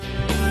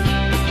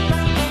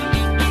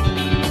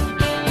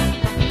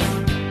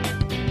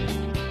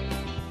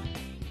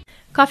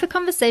Coffee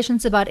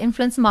Conversations about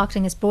Influencer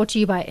Marketing is brought to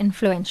you by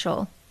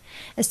Influential,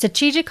 a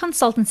strategic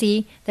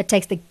consultancy that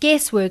takes the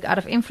guesswork out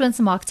of influencer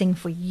marketing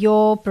for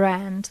your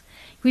brand.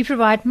 We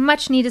provide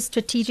much-needed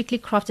strategically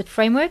crafted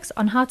frameworks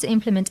on how to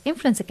implement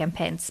influencer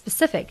campaigns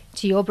specific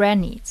to your brand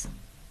needs.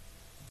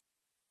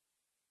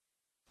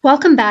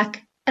 Welcome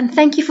back, and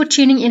thank you for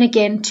tuning in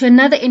again to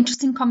another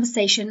interesting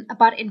conversation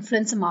about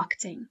influencer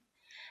marketing.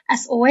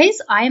 As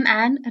always, I am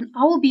Anne, and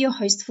I will be your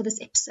host for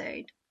this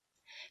episode.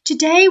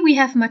 Today, we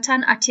have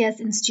Matan Atias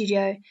in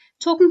studio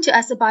talking to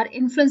us about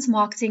influence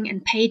marketing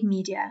and paid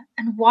media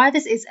and why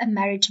this is a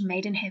marriage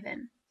made in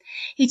heaven.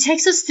 He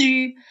takes us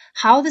through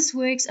how this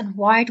works and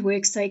why it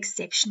works so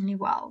exceptionally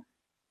well.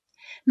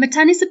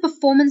 Matan is a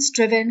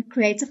performance-driven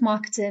creative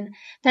marketer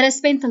that has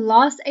spent the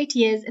last 8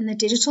 years in the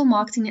digital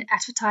marketing and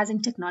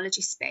advertising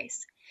technology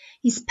space.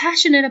 He's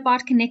passionate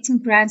about connecting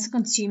brands to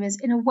consumers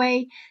in a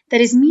way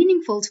that is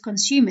meaningful to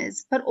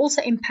consumers but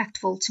also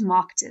impactful to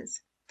marketers.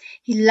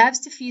 He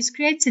loves to fuse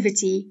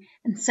creativity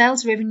and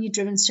sales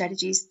revenue-driven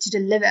strategies to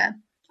deliver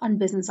on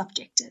business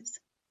objectives.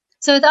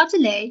 So without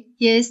delay,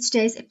 here's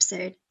today's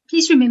episode.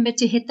 Please remember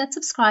to hit that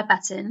subscribe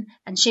button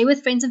and share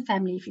with friends and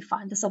family if you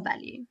find this of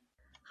value.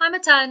 Hi,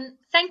 Matan.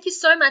 Thank you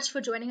so much for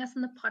joining us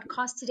on the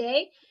podcast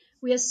today.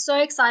 We are so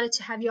excited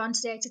to have you on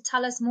today to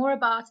tell us more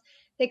about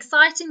the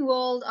exciting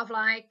world of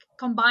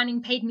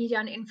combining paid media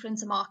and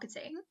influencer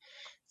marketing.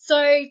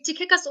 So to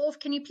kick us off,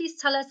 can you please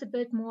tell us a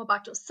bit more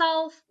about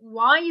yourself,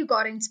 why you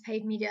got into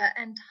paid media,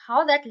 and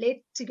how that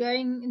led to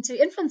going into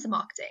influencer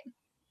marketing?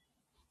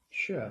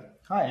 Sure.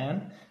 Hi,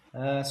 Anne.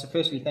 So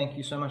firstly, thank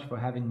you so much for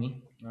having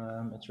me.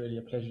 It's really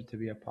a pleasure to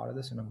be a part of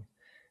this, and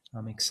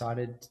I'm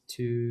excited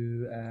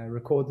to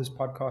record this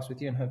podcast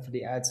with you and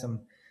hopefully add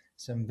some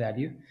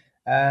value.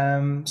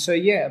 So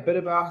yeah, a bit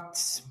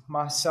about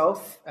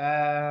myself.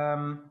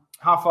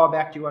 How far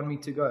back do you want me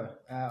to go?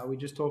 Are we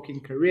just talking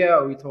career?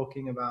 Are we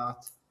talking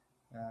about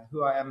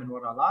who I am and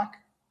what I like?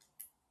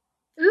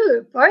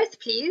 Ooh, both,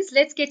 please.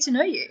 Let's get to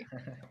know you.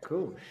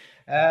 Cool.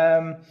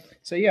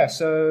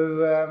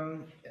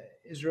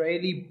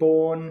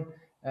 Israeli-born,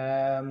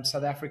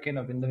 South African.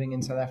 I've been living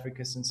in South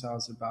Africa since I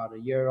was about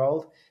a year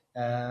old.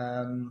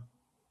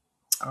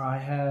 I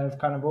have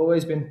kind of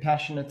always been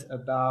passionate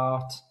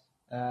about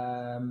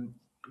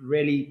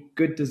really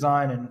good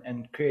design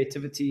and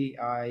creativity.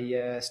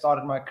 I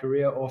started my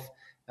career off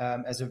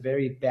as a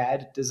very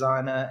bad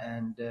designer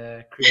and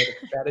creative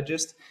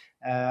strategist,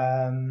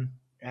 and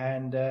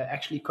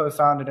actually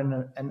co-founded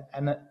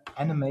an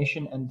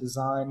animation and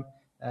design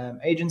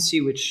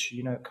agency, which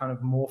kind of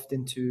morphed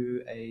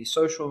into a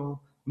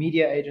social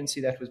media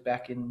agency. That was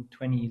back in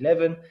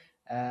 2011.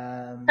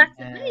 That's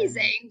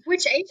amazing.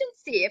 Which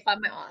agency, if I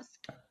may ask?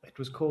 It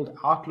was called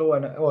Outlaw,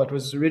 it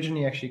was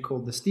originally actually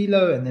called The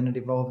Stilo, and then it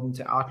evolved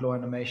into Outlaw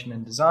Animation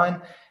and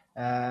Design.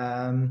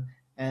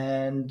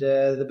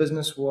 The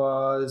business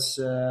was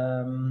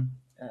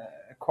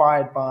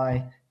acquired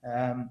by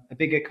a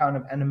bigger kind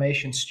of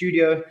animation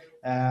studio,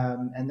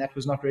 and that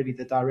was not really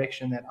the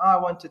direction that I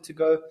wanted to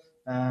go.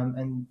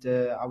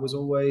 I was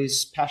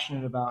always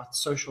passionate about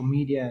social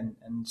media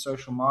and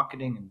social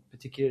marketing, and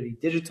particularly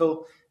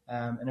digital.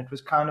 And it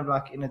was kind of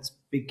like in its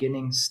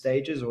beginning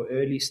stages or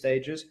early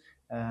stages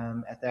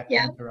at that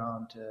point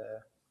around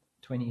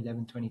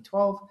 2011,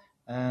 2012.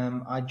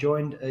 I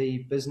joined a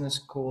business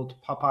called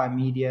Popeye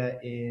Media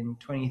in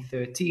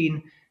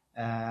 2013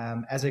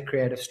 as a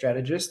creative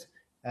strategist,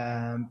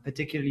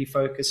 particularly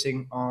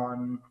focusing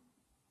on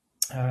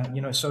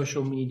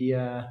social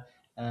media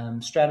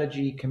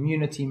strategy,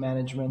 community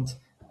management,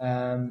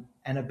 and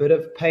a bit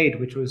of paid,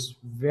 which was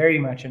very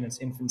much in its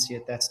infancy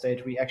at that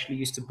stage. We actually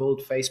used to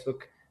build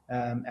Facebook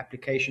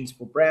applications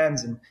for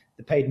brands, and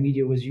the paid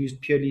media was used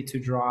purely to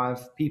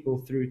drive people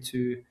through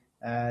to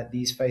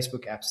these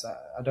Facebook apps.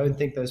 I don't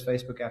think those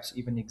Facebook apps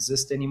even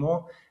exist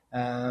anymore.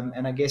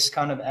 And I guess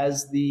kind of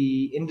as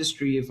the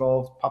industry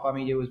evolved, Popeye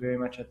Media was very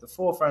much at the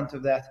forefront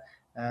of that.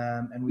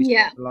 And we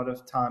spent a lot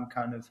of time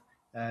kind of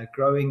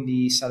growing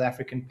the South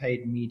African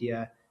paid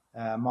media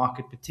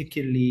market,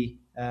 particularly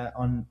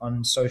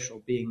on social,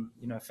 being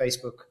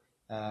Facebook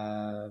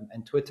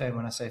and Twitter. And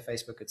when I say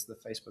Facebook, it's the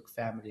Facebook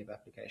family of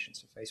applications,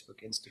 so Facebook,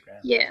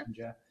 Instagram,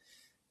 Messenger.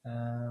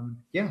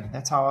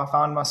 That's how I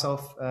found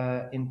myself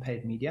in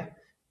paid media.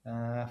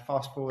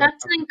 Fast forward.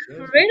 That's an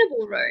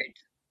incredible road.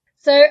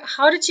 So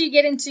how did you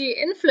get into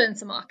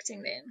influencer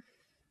marketing then?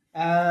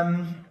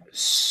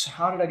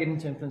 How did I get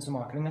into influencer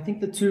marketing? I think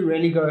the two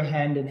really go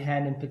hand in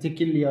hand, and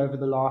particularly over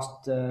the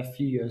last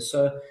few years.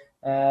 So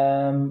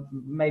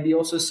maybe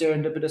also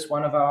serendipitous.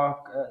 One of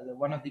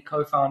the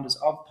co-founders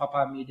of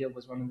Popeye Media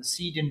was one of the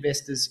seed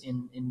investors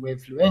in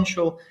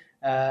Webfluential,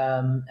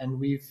 and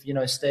we've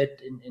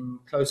stayed in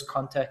close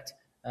contact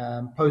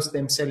post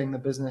them selling the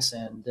business,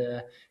 and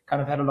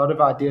kind of had a lot of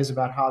ideas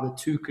about how the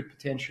two could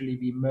potentially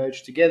be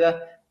merged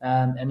together.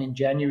 And in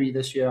January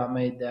this year, I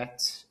made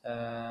that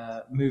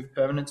move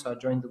permanent. So I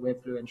joined the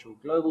Webfluential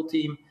global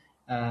team.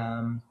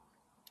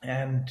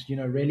 And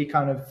really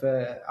kind of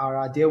our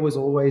idea was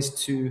always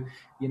to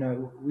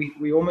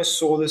we almost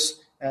saw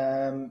this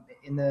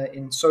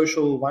in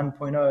social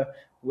 1.0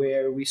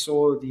 where we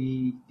saw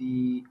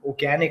the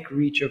organic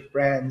reach of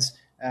brands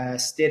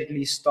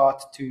steadily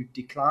start to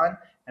decline.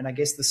 And I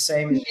guess the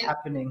same is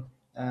happening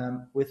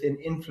within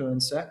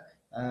influencer.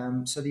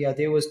 So the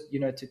idea was,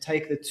 to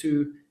take the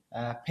two,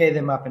 pair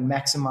them up and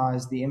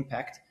maximize the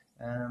impact,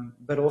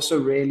 but also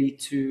really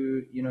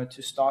to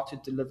start to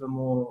deliver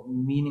more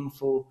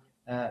meaningful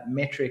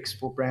metrics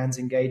for brands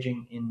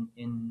engaging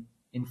in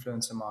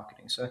influencer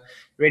marketing. So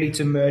really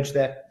to merge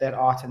that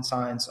art and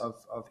science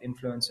of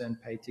influencer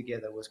and paid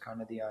together was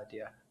kind of the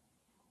idea.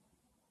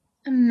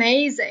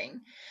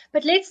 Amazing.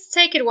 But let's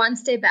take it one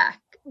step back.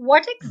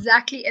 What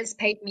exactly is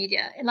paid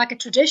media in like a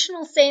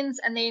traditional sense?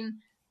 And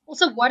then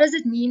also, what does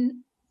it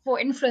mean for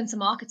influencer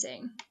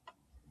marketing?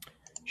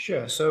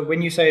 Sure. So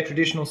when you say a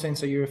traditional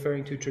sense, are you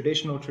referring to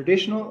traditional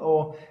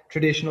or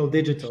traditional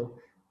digital?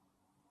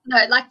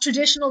 No, like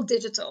traditional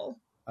digital.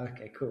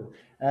 Okay, cool.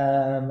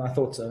 I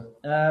thought so.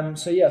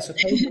 So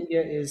paid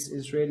media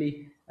is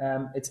really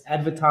it's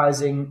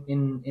advertising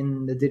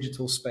in the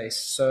digital space.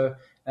 So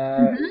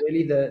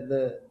really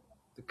the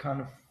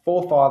kind of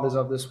forefathers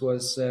of this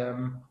was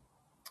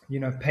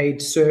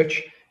paid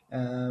search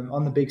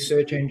on the big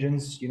search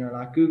engines,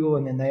 like Google,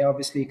 and then they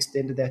obviously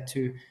extended that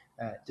to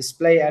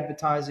display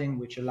advertising,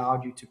 which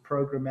allowed you to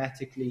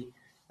programmatically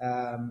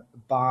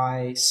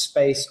buy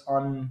space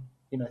on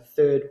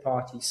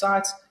third-party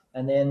sites.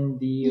 And then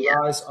the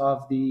rise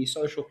of the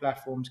social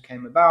platforms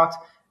came about,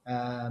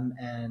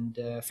 and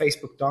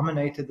Facebook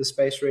dominated the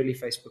space, really,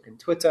 Facebook and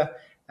Twitter,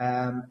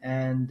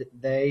 and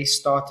they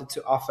started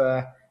to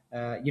offer,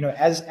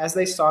 as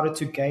they started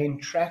to gain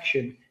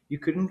traction, you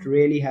couldn't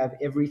really have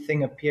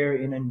everything appear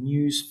in a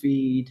news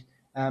feed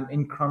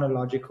in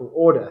chronological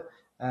order.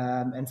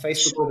 And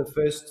Facebook were the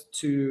first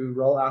to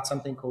roll out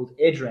something called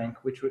EdgeRank,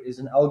 which is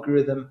an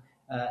algorithm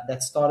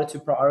that started to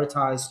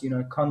prioritize,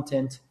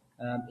 content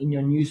in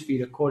your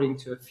newsfeed according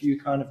to a few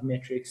kind of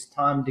metrics: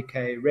 time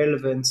decay,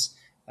 relevance,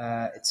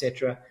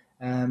 etc.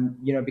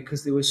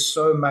 Because there was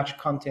so much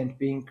content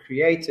being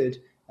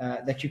created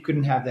that you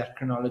couldn't have that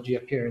chronology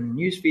appear in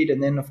the newsfeed.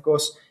 And then, of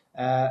course,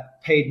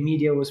 paid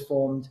media was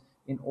formed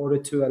in order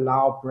to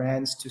allow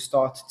brands to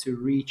start to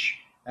reach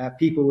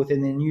people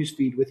within their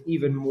newsfeed with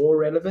even more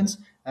relevance,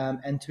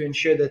 and to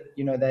ensure that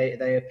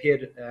they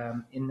appeared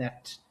in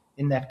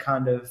that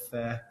kind of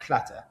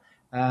clutter.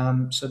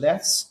 So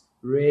that's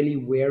really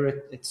where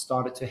it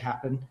started to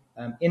happen.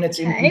 In its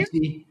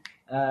infancy,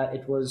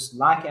 it was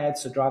like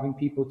ads, so driving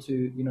people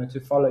to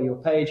follow your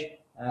page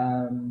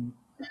on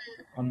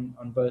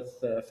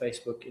both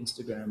Facebook,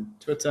 Instagram,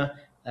 Twitter,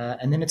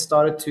 and then it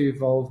started to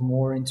evolve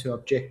more into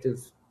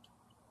objective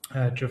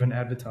driven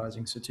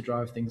advertising, so to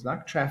drive things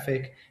like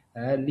traffic,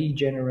 lead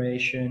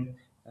generation,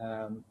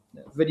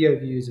 video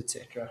views,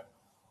 etc.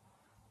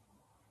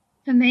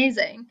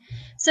 Amazing.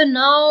 So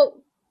now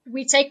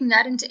we're taking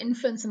that into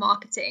influencer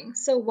marketing.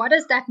 So what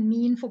does that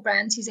mean for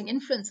brands using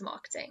influencer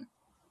marketing?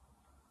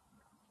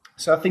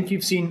 So I think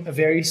you've seen a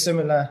very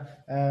similar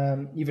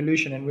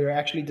evolution, and we were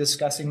actually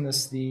discussing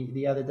this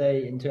the other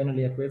day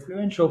internally at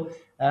Webfluential,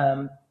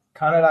 kind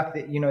of like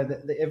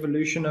the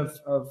evolution of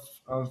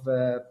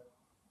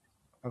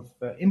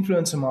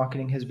influencer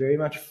marketing has very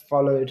much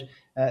followed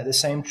the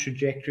same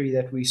trajectory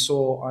that we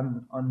saw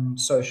on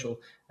social.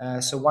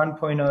 So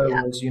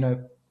 1.0 was,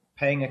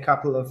 paying a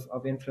couple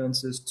of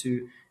influencers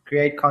to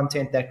create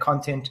content. That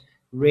content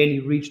really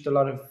reached a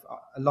lot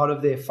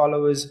of their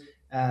followers,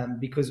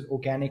 because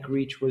organic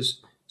reach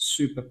was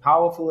super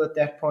powerful at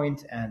that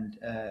point, and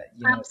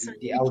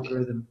the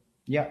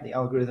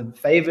algorithm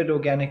favored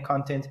organic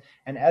content.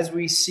 And as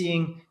we're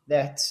seeing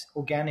that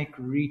organic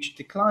reach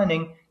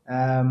declining,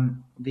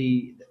 pairing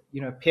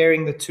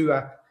the two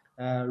up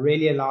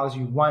really allows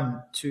you,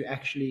 one, to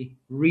actually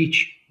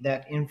reach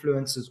that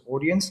influencer's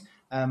audience,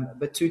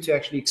 but two, to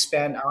actually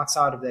expand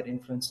outside of that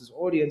influencer's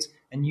audience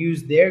and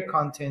use their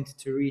content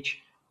to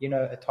reach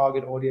a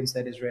target audience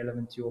that is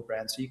relevant to your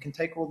brand. So you can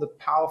take all the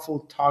powerful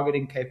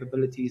targeting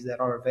capabilities that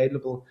are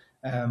available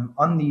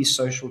on these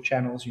social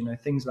channels,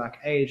 things like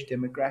age,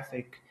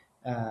 demographic,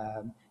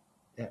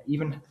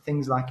 even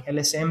things like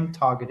LSM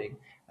targeting,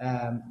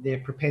 their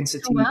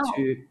propensity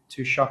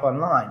to shop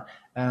online.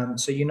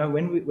 So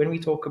when we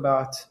talk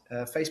about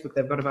Facebook,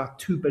 they've got about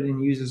 2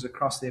 billion users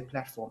across their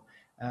platform.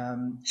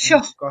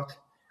 Sure.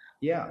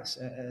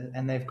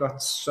 And they've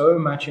got so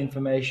much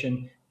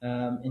information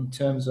in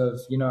terms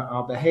of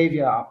our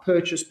behavior, our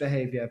purchase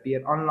behavior, be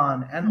it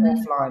online and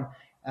offline,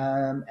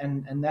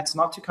 and that's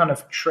not to kind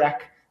of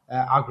track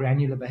our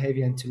granular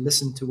behavior and to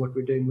listen to what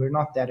we're doing. We're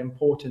not that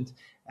important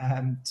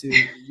to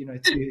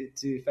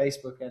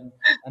Facebook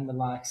and the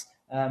likes.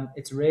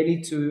 It's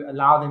really to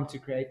allow them to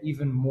create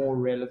even more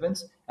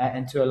relevance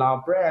and to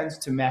allow brands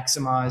to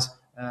maximize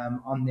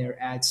on their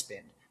ad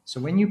spend. So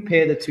when you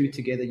pair the two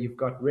together, you've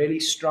got really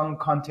strong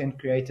content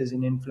creators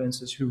and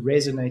influencers who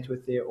resonate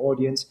with their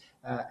audience,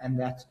 and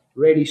that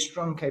really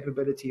strong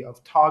capability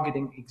of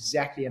targeting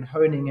exactly and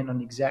honing in on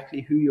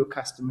exactly who your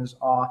customers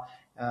are,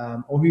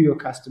 or who your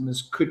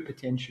customers could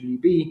potentially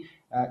be.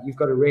 You've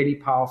got a really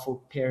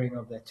powerful pairing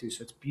of that too.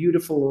 So it's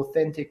beautiful,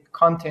 authentic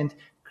content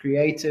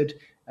created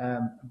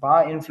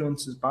by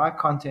influencers, by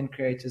content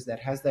creators that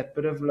has that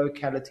bit of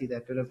locality,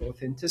 that bit of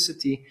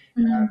authenticity,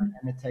 and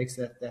it takes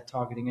that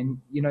targeting.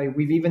 And,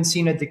 we've even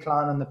seen a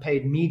decline on the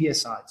paid media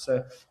side.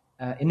 So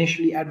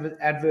initially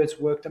adverts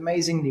worked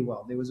amazingly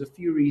well. There was a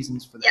few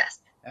reasons for that. Yes.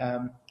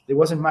 There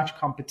wasn't much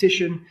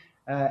competition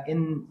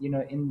in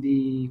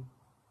the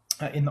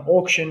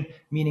auction,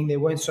 meaning there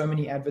weren't so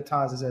many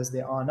advertisers as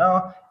there are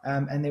now,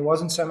 and there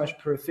wasn't so much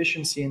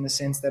proficiency in the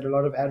sense that a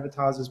lot of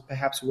advertisers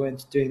perhaps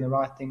weren't doing the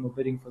right thing or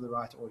bidding for the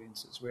right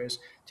audiences. Whereas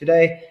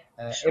today,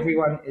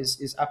 everyone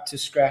is up to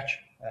scratch.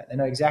 They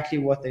know exactly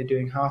what they're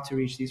doing, how to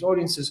reach these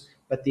audiences,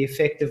 but the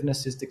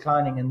effectiveness is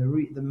declining. And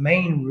the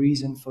main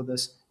reason for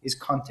this is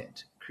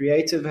content.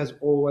 Creative has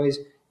always,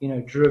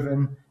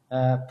 driven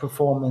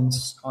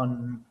performance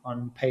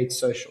on paid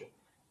social.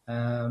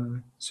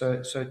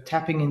 So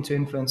tapping into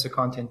influencer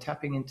content,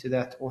 tapping into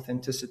that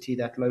authenticity,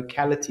 that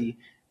locality,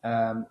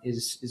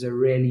 is a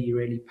really,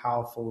 really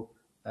powerful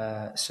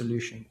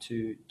solution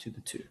to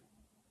the two.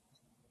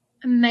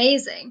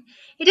 Amazing.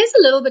 It is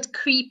a little bit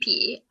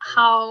creepy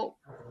how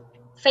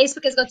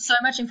Facebook has got so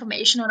much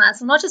information on us.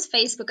 Well, not just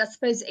Facebook, I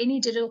suppose any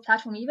digital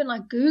platform, even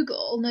like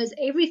Google, knows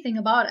everything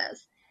about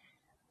us.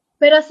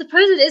 But I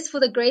suppose it is for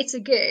the greater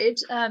good.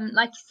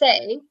 Like you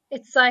say,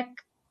 it's like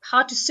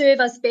how to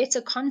serve us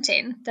better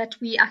content that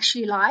we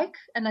actually like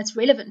and that's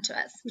relevant to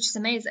us, which is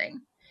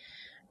amazing.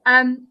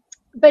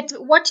 But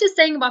what you're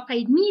saying about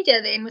paid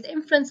media then with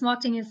influence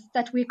marketing is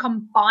that we're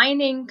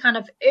combining kind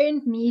of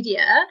earned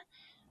media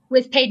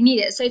with paid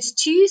media. So it's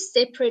two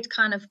separate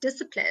kind of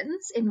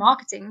disciplines in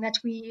marketing that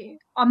we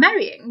are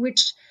marrying,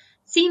 which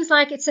seems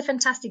like it's a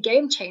fantastic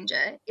game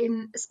changer,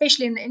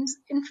 especially in the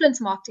influence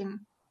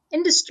marketing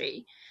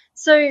industry.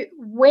 So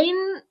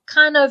when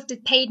kind of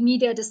did paid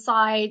media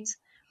decide,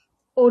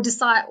 I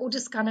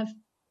suppose,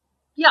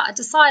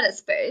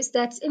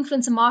 that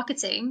influencer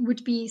marketing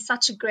would be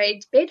such a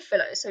great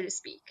bedfellow, so to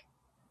speak?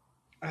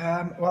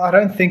 Well, I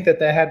don't think that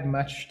they had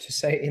much to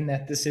say in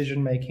that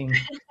decision-making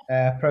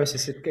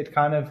process. It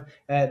kind of,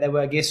 they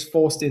were, I guess,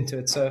 forced into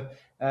it. So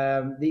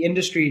the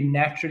industry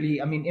naturally,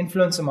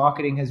 influencer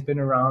marketing has been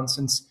around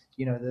since,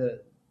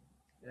 the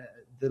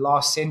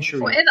last century.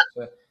 Forever.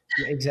 So,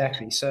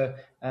 exactly. So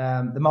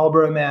the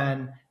Marlboro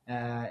Man,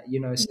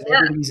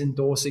 celebrities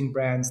endorsing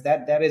brands,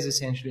 that is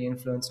essentially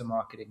influencer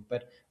marketing.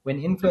 But when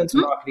influencer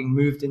marketing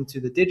moved into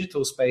the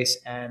digital space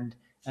and,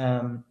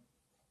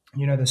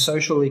 the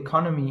social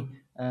economy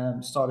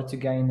started to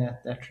gain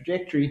that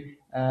trajectory,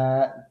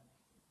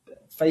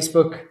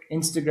 Facebook,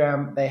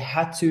 Instagram, they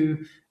had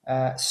to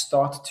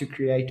start to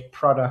create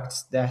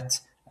products that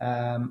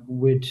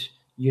would,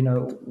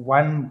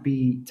 one,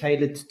 be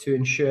tailored to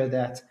ensure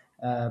that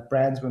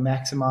brands were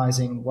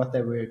maximizing what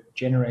they were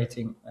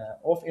generating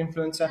off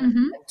influencer,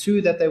 and two,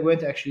 that they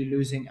weren't actually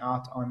losing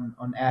out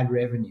on ad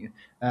revenue.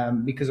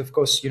 Because, of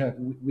course,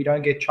 we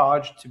don't get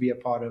charged to be a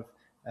part of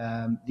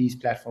these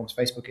platforms,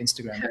 Facebook,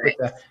 Instagram,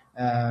 Twitter.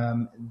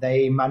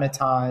 They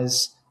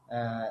monetize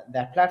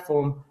that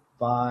platform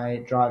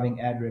by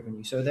driving ad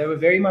revenue. So they were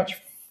very much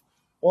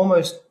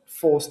almost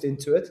forced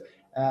into it,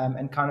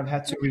 and kind of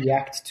had to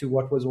react to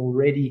what was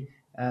already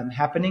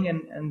happening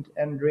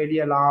and really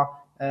allow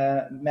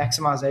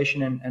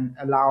maximization and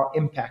allow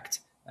impact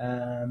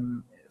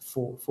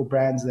for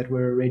brands that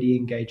were already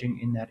engaging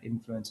in that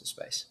influencer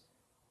space.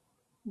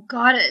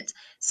 Got it.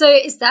 So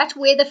is that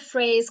where the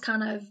phrase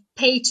kind of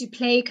pay to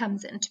play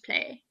comes into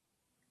play?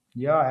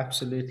 Yeah,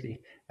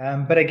 absolutely.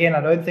 But again,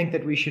 I don't think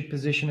that we should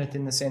position it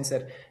in the sense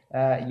that,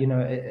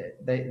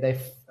 they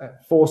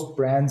forced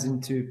brands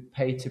into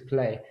pay to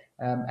play.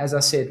 As I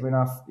said, when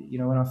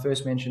I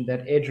first mentioned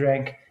that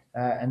EdgeRank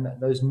and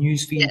those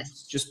news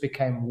feeds just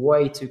became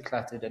way too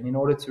cluttered. And in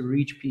order to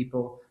reach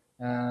people,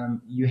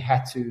 you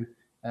had to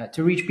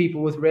reach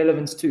people with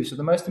relevance too. So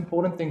the most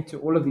important thing to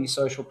all of these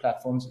social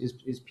platforms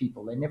is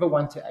people. They never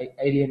want to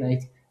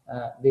alienate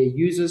their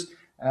users.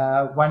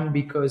 One,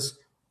 because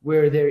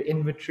we're their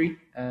inventory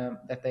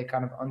that they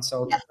kind of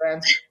unsell to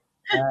brands.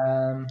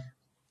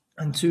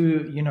 And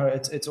two,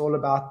 it's all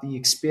about the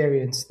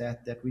experience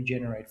that we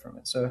generate from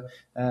it. So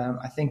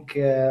I think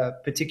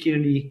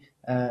particularly,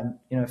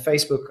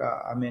 Facebook,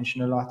 I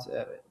mentioned a lot,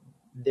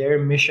 their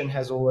mission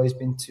has always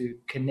been to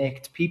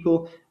connect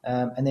people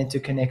and then to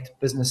connect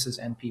businesses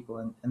and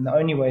people. And the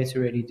only way to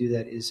really do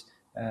that is,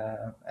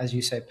 as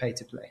you say, pay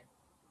to play.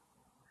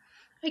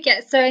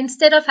 Okay, so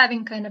instead of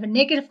having kind of a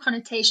negative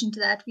connotation to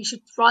that, we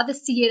should rather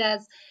see it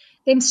as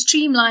them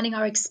streamlining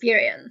our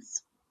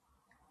experience.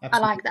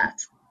 Absolutely. I like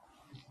that.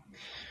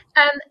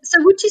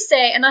 So would you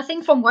say, and I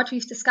think from what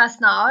we've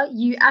discussed now,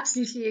 you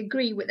absolutely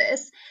agree with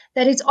this,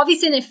 that it's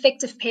obviously an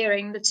effective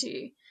pairing, the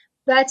two.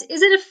 But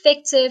is it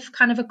effective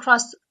kind of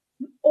across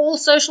all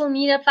social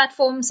media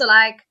platforms? So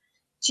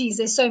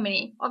there's so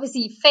many.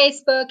 Obviously,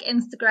 Facebook,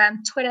 Instagram,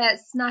 Twitter,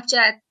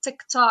 Snapchat,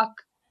 TikTok,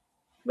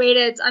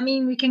 Reddit.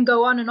 We can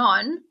go on and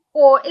on.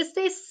 Or is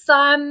there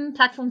some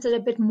platforms that are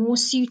a bit more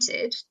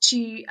suited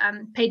to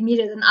paid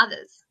media than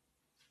others?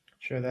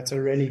 Sure, that's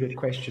a really good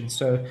question.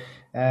 So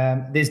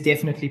there's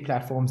definitely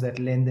platforms that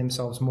lend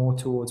themselves more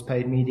towards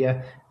paid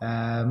media.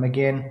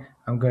 Again,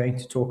 I'm going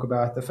to talk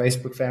about the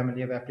Facebook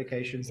family of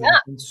applications that Yeah.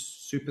 have been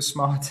super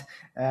smart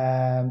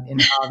in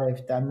how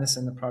they've done this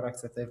and the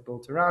products that they've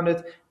built around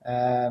it.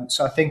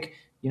 So I think,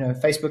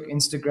 Facebook,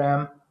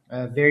 Instagram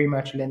very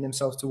much lend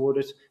themselves toward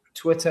it.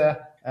 Twitter,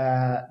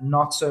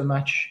 not so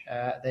much.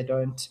 They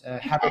don't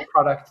have a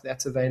product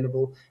that's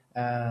available.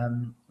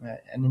 And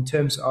in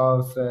terms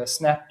of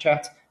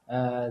Snapchat,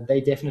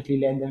 they definitely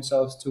lend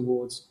themselves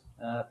towards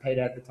paid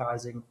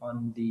advertising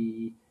on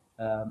the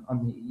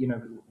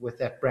with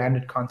that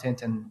branded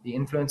content and the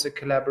influencer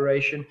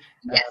collaboration.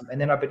 Yes. And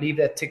then I believe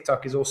that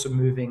TikTok is also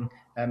moving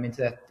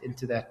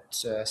into that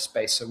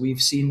space. So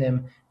we've seen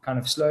them kind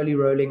of slowly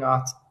rolling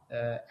out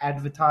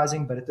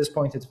advertising, but at this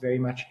point it's very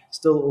much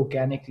still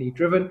organically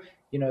driven.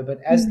 But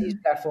as these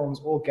platforms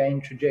all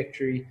gain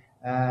trajectory,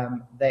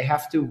 they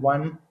have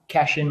to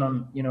cash in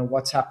on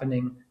what's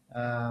happening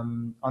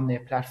on their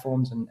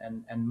platforms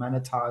and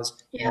monetize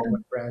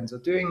what brands are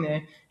doing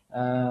there.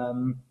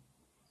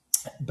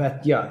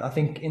 But yeah, I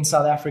think in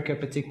South Africa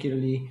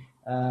particularly,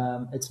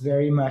 it's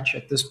very much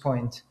at this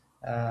point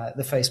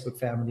the Facebook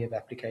family of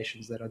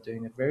applications that are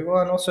doing it very well,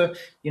 and also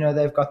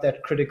they've got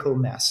that critical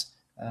mass.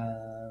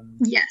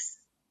 Yes,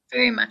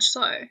 very much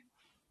so.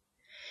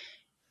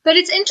 But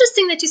it's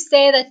interesting that you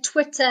say that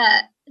Twitter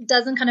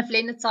doesn't kind of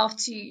lend itself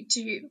to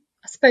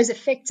I suppose,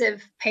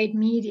 effective paid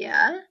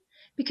media,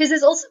 because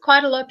there's also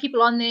quite a lot of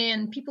people on there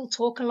and people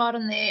talk a lot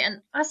on there.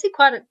 And I see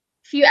quite a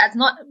few ads,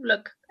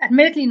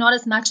 admittedly not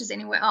as much as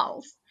anywhere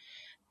else.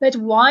 But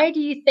why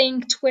do you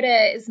think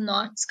Twitter is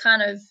not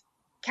kind of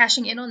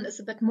cashing in on this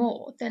a bit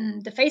more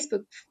than the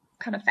Facebook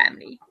kind of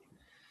family?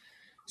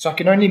 So I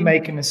can only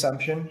make an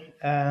assumption,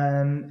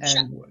 and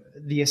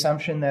the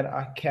assumption that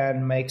I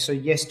can make. So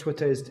yes,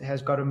 Twitter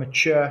has got a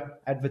mature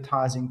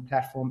advertising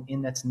platform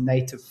in its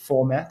native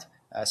format.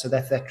 So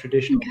that's that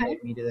traditional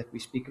paid media that we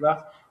speak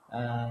about,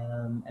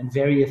 and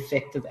very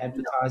effective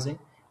advertising.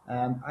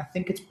 I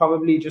think it's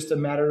probably just a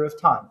matter of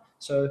time.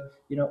 So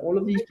all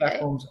of these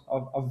platforms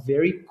are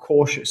very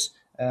cautious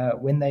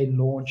when they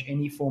launch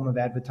any form of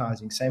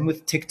advertising. Same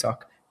with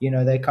TikTok.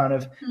 They kind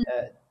of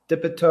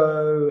dip a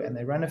toe and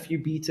they run a few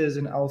betas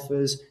and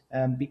alphas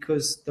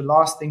because the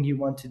last thing you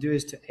want to do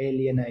is to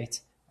alienate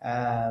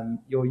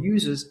your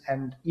users,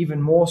 and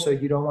even more so,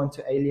 you don't want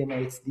to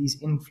alienate these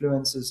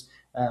influencers'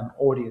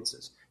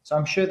 audiences. So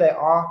I'm sure they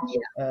are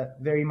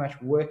very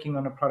much working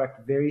on a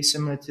product very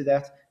similar to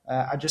that.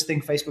 I just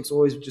think Facebook's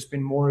always just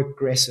been more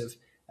aggressive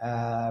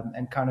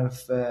and kind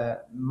of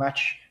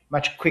much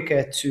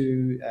quicker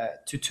to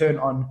turn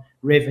on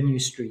revenue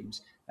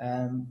streams.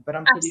 But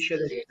I'm pretty sure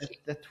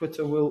that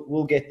Twitter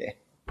will get there.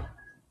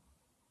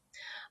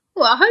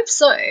 Well, I hope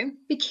so,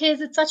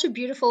 because it's such a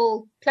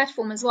beautiful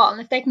platform as well.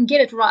 And if they can get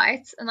it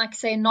right and, like I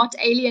say, not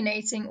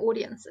alienating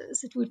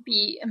audiences, it would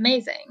be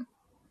amazing.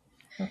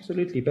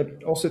 Absolutely.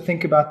 But also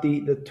think about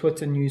the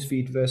Twitter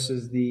newsfeed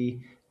versus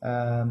the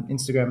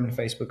Instagram and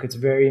Facebook. It's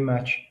very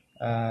much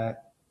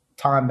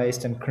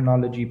time-based and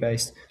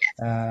chronology-based,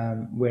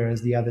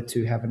 whereas the other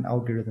two have an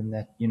algorithm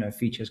that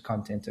features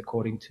content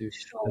according to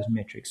those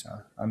metrics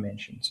I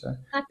mentioned. So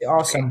there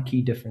are some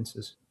key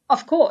differences.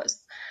 Of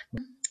course.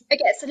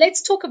 Okay, so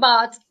let's talk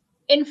about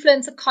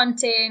influencer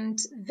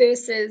content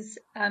versus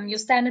your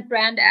standard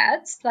brand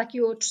ads, like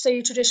your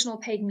traditional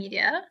paid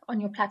media on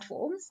your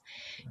platforms.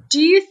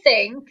 Do you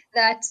think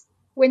that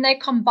when they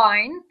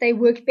combine, they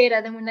work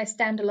better than when they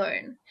stand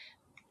alone?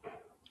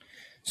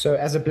 So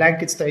as a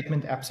blanket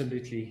statement,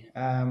 absolutely.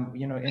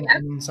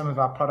 In some of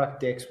our product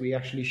decks, we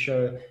actually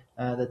show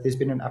that there's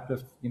been an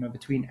uplift,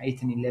 between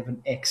 8 and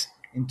 11x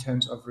in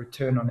terms of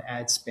return on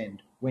ad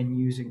spend when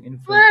using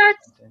influencer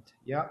content.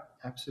 Yeah,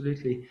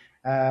 absolutely.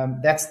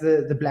 That's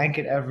the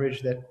blanket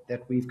average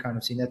that we've kind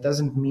of seen. That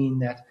doesn't mean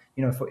that,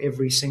 for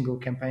every single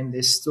campaign,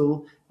 there's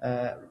still,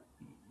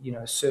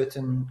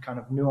 certain kind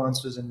of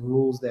nuances and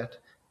rules that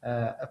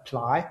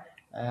apply.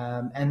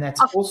 And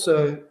that's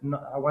also,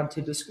 I want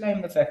to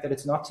disclaim the fact that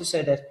it's not to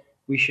say that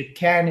we should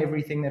can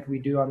everything that we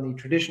do on the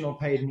traditional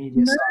paid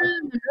media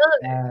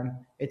side.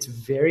 It's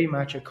very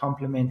much a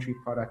complementary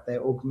product. They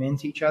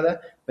augment each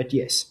other. But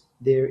yes,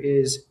 there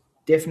is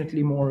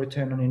definitely more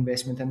return on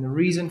investment. And the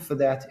reason for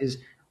that is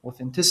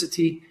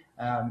authenticity.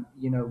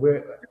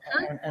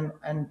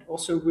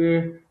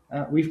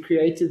 We've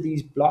created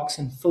these blocks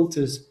and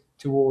filters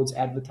towards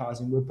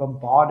advertising. We're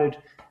bombarded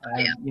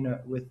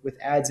with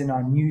ads in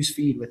our news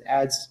feed, with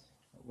ads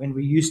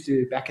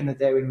back in the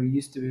day when we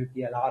used to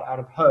be allowed out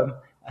of home,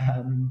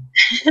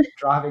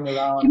 driving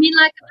around. You mean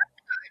like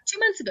 2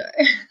 months ago?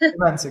 2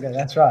 months ago,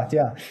 that's right,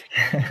 yeah.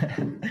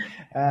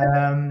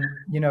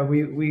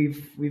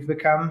 We've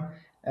become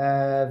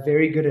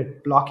very good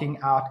at blocking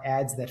out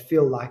ads that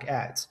feel like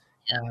ads.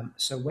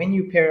 So when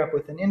you pair up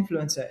with an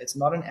influencer, it's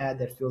not an ad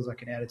that feels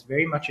like an ad. It's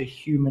very much a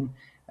human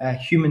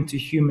to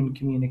human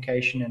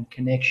communication and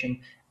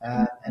connection,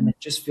 and it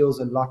just feels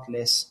a lot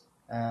less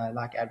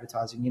like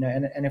advertising.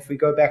 And if we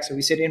go back, so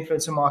we said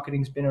influencer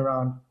marketing's been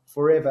around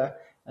forever,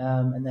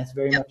 and that's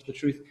very much the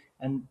truth.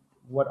 And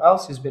what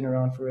else has been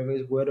around forever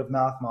is word of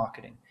mouth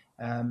marketing.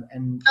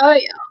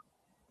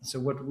 So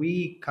what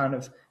we kind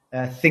of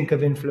think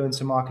of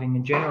influencer marketing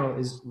in general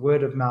is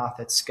word of mouth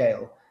at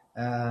scale.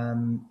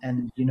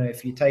 And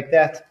if you take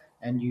that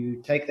and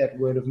you take that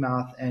word of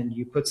mouth and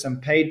you put some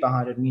paid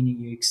behind it, meaning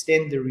you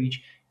extend the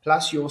reach,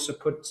 plus you also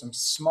put some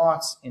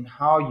smarts in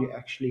how you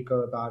actually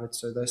go about it.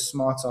 So those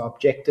smarts are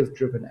objective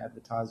driven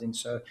advertising.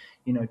 So,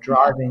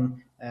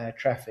 driving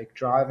traffic,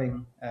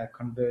 driving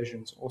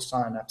conversions or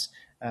signups.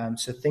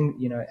 So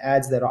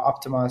ads that are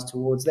optimized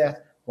towards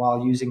that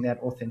while using that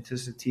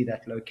authenticity,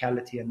 that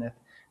locality, and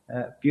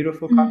that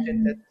beautiful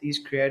content that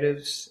these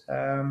creatives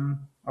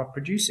are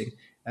producing.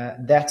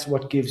 That's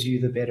what gives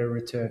you the better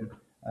return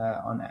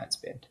on ad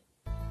spend.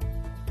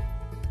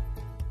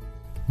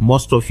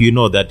 Most of you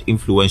know that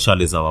Influential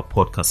is our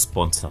podcast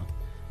sponsor.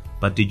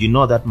 But did you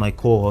know that my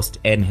co-host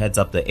Anne heads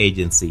up the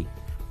agency?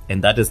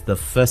 And that is the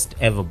first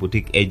ever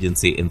boutique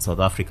agency in South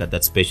Africa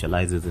that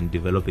specializes in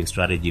developing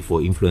strategy for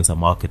influencer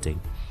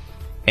marketing.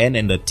 Anne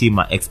and the team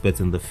are experts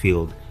in the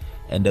field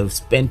and have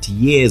spent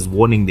years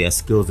honing their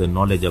skills and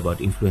knowledge about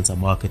influencer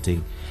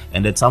marketing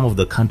and at some of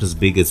the country's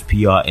biggest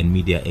PR and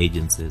media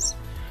agencies.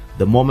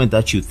 The moment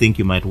that you think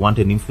you might want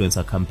an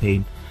influencer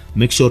campaign,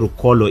 make sure to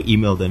call or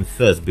email them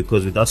first,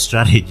 because without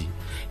strategy,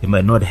 you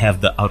might not have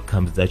the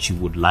outcomes that you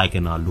would like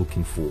and are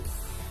looking for.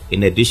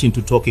 In addition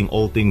to talking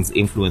all things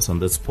influence on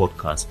this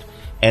podcast,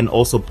 and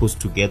also puts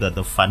together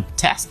the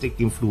fantastic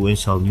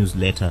Influential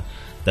newsletter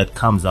that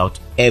comes out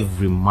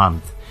every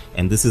month.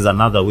 And this is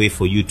another way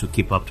for you to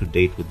keep up to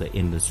date with the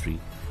industry.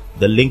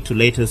 The link to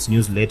latest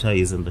newsletter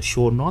is in the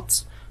show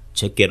notes.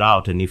 Check it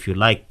out. And if you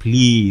like,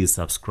 please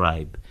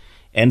subscribe.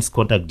 Anne's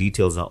contact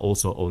details are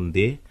also on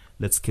there.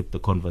 Let's keep the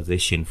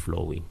conversation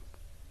flowing.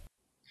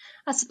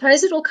 I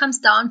suppose it all comes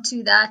down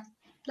to that,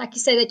 like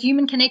you say, that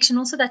human connection,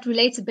 also that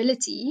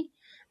relatability,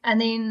 and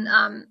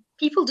then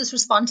people just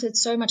respond to it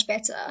so much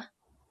better.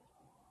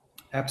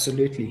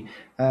 Absolutely.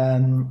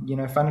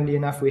 Funnily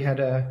enough, we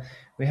had a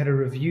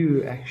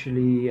review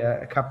actually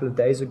a couple of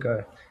days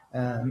ago,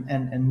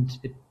 and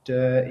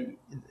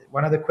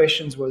one of the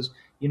questions was,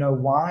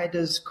 why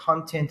does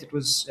content? It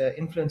was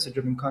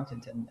influencer-driven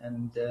content,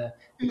 and the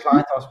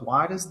client asked,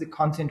 why does the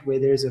content where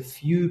there's a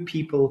few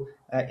people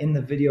in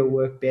the video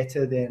work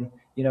better than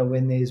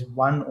when there's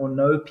one or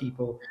no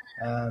people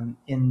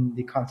in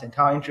the content?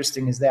 How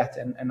interesting is that?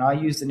 And I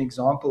used an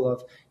example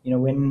of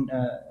when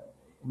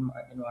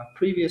in our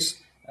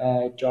previous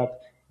job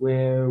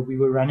where we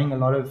were running a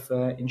lot of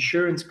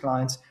insurance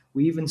clients.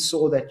 We even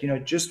saw that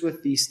just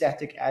with the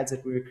static ads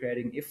that we were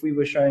creating, if we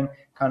were showing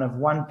kind of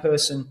one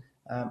person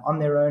on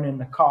their own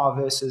in a car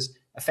versus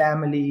a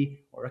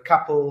family or a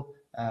couple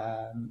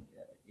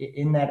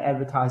in that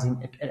advertising,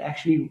 it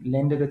actually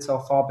lended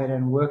itself far better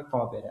and worked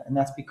far better. And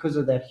that's because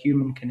of that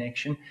human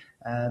connection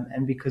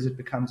and because it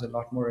becomes a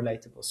lot more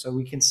relatable. So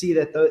we can see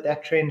that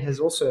that trend has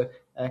also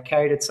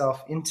carried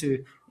itself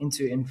into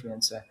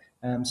influencer.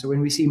 So when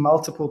we see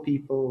multiple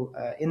people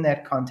in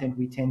that content,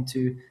 we tend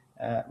to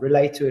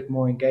relate to it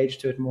more,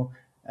 engage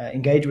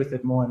with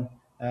it more.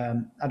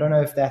 And I don't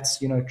know if that's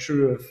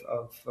true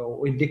of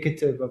or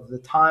indicative of the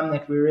time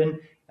that we're in.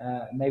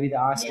 Maybe the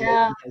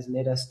isolation has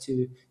led us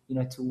to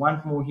to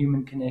want more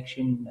human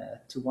connection,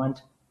 to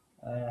want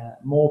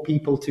more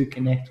people to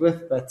connect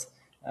with. But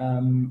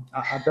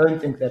I don't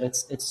think that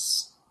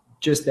it's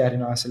just that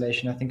in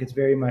isolation. I think it's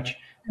very much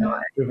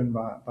driven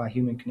by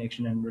human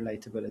connection and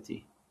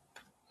relatability.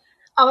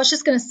 I was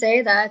just going to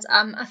say that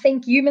I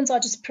think humans are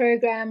just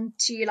programmed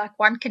to like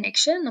one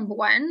connection. Number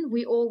one,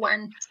 we all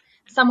want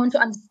someone to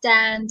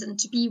understand and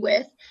to be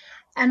with.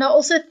 And I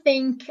also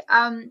think,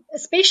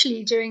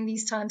 especially during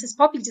these times, it's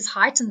probably just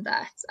heightened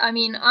that. I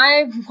mean,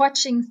 I'm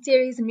watching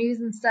series and movies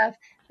and stuff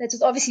that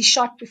was obviously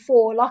shot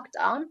before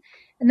lockdown.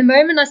 And the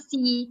moment I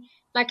see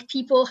like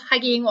people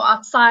hugging or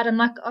outside, I'm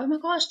like, oh my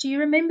gosh, do you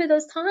remember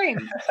those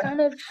times? It's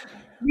kind of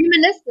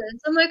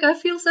reminiscence. I'm like, I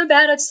feel so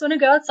bad. I just want to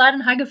go outside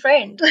and hug a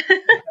friend.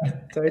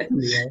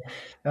 Totally.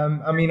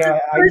 I mean,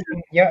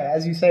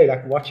 as you say,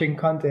 like watching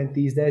content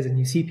these days, and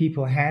you see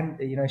people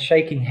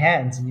shaking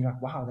hands, and you're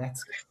like, wow,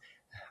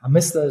 I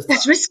miss those.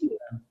 That's risky.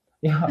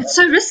 Yeah, it's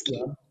so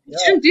risky. You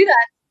shouldn't do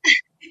that.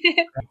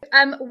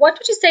 What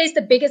would you say is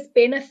the biggest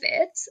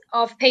benefit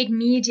of paid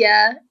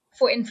media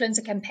for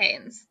influencer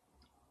campaigns?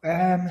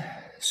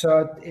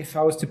 So if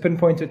I was to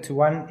pinpoint it to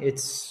one,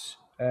 it's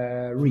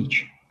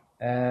reach.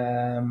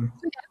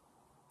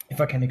 If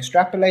I can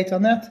extrapolate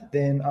on that,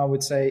 then I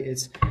would say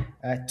it's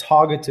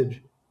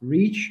targeted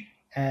reach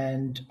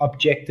and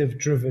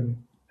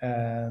objective-driven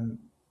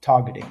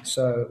targeting.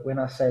 So when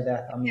I say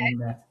that, I mean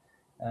that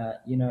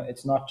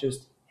it's not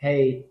just,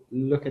 hey,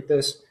 look at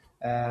this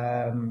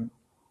from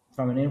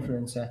an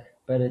influencer,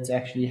 but it's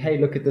actually, hey,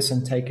 look at this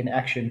and take an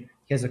action.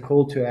 Here's a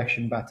call to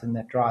action button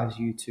that drives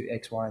you to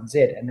X, Y, and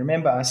Z. And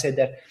remember, I said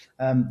that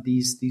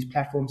these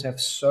platforms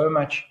have so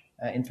much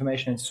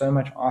information and so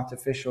much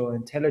artificial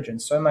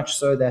intelligence, so much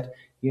so that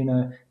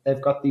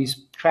they've got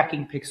these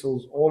tracking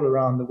pixels all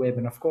around the web,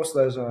 and of course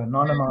those are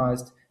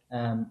anonymized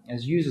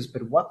as users.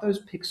 But what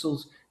those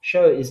pixels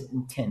show is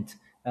intent.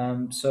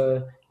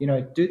 So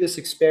do this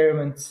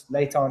experiment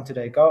later on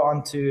today. Go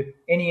onto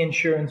any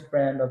insurance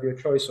brand of your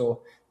choice,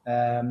 or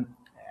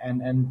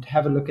and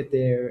have a look at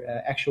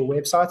their actual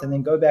website, and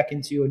then go back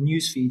into your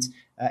news feeds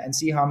and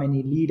see how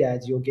many lead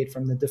ads you'll get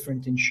from the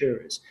different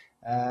insurers.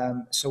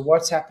 So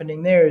what's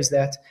happening there is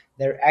that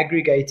they're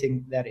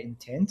aggregating that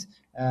intent,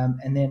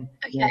 and then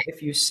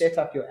if you set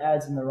up your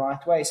ads in the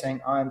right way,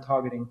 saying I'm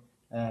targeting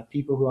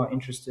people who are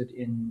interested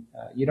in,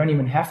 you don't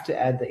even have to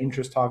add the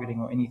interest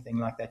targeting or anything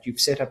like that. You've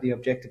set up the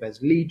objective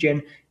as lead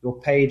gen. Your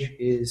page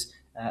is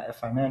a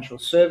financial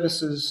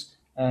services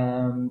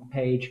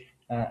page,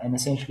 and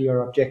essentially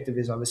your objective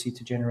is obviously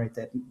to generate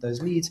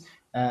those leads.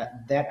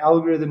 That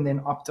algorithm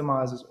then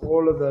optimizes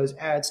all of those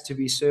ads to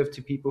be served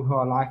to people who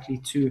are likely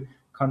to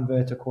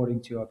convert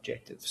according to your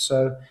objective.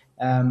 So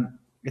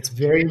it's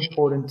very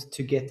important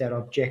to get that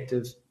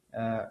objective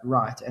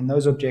right. And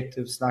those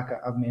objectives, like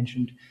I've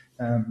mentioned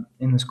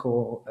in this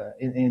call,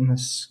 in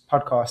this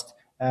podcast,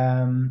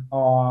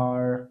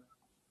 are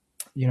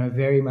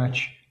very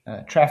much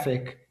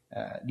traffic,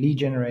 lead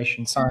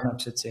generation,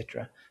 signups,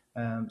 etc.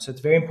 So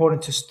it's very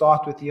important to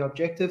start with the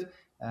objective,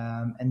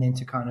 and then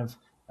to kind of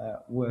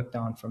work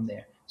down from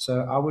there.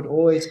 So I would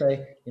always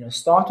say,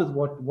 start with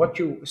what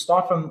you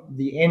start from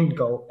the end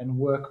goal and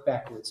work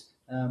backwards.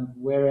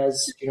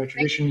 Whereas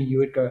traditionally you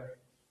would go,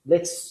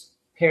 let's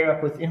pair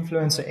up with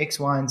influencer X,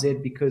 Y, and Z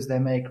because they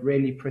make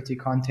really pretty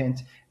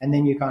content, and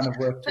then you kind of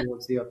work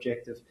towards the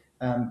objective.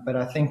 But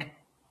I think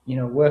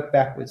work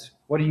backwards.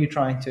 What are you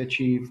trying to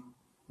achieve?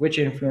 Which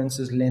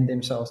influencers lend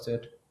themselves to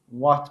it?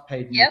 What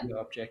paid media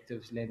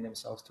objectives lend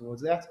themselves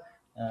towards that?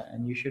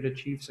 And you should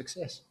achieve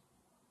success.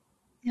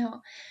 Yeah,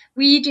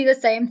 we do the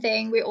same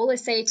thing. We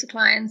always say to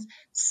clients,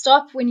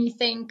 stop when you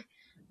think,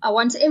 I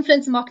want to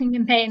influence a marketing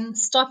campaign.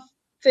 Stop,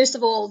 first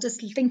of all,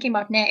 just thinking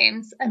about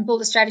names and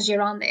build a strategy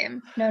around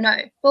them. No.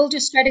 Build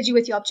your strategy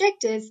with your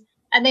objectives,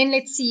 and then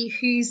let's see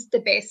who's the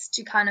best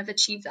to kind of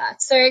achieve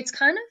that. So it's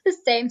kind of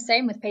the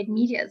same with paid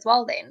media as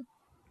well then.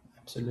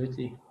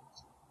 Absolutely.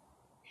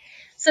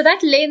 So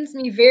that lends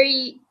me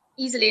very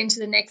easily into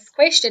the next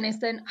question, is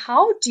then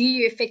how do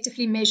you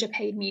effectively measure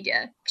paid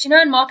media? Because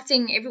in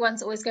marketing,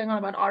 everyone's always going on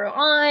about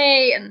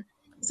ROI and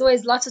there's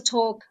always lots of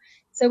talk.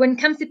 So when it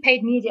comes to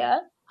paid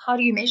media, how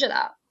do you measure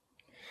that?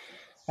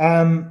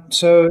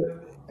 So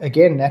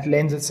again, that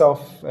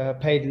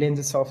paid lends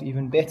itself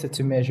even better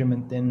to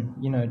measurement than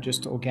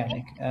just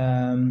organic.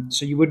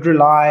 So you would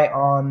rely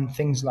on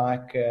things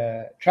like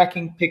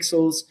tracking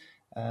pixels.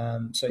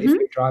 So if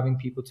you're driving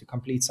people to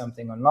complete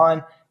something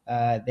online,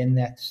 then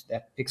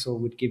that pixel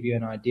would give you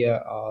an idea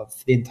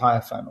of the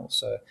entire funnel.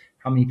 So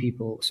how many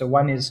people? So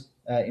one is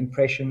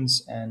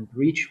impressions and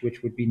reach,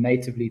 which would be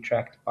natively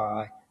tracked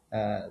by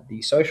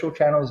the social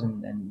channels,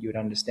 and you would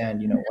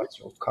understand, what's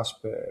your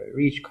cost per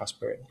reach, cost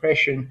per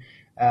impression,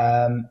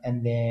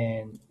 and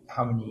then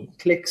how many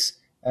clicks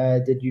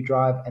did you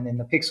drive, and then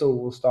the pixel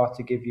will start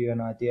to give you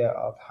an idea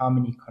of how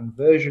many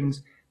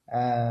conversions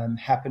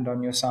happened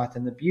on your site.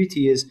 And the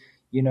beauty is,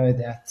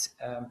 that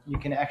you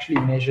can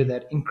actually measure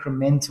that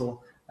incremental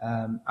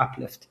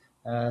uplift.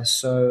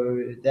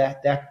 So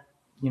that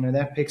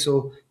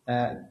pixel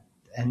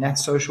and that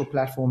social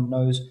platform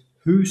knows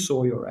who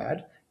saw your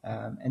ad,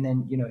 and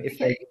then if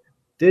they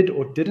did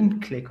or didn't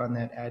click on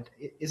that ad,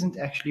 it isn't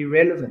actually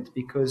relevant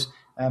because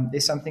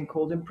there's something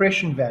called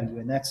impression value,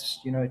 and that's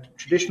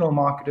traditional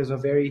marketers are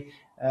very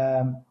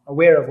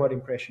aware of what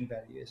impression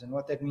value is. And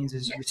what that means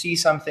is you see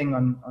something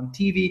on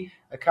TV,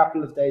 a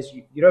couple of days,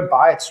 you don't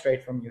buy it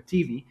straight from your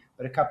TV,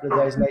 but a couple of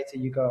days later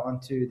you go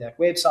onto that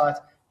website,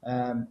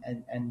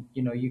 and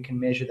you can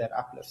measure that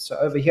uplift. So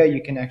over here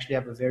you can actually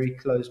have a very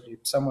closed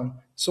loop. Someone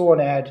saw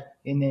an ad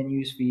in their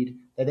newsfeed,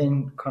 they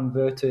then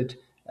converted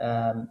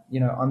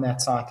on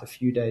that site a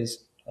few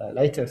days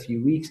later, a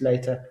few weeks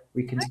later.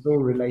 We can still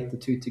relate the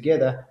two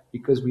together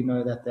because we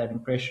know that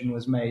impression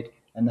was made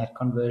and that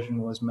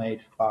conversion was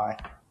made by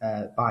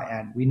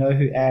Anne. We know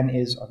who Anne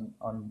is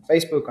on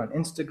Facebook, on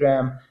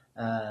Instagram,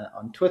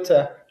 on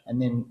Twitter,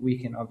 and then we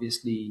can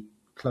obviously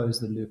close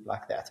the loop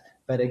like that.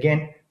 But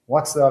again,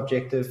 what's the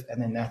objective?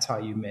 And then that's how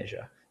you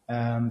measure.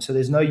 So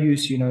there's no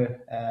use,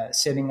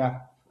 setting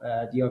up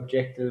the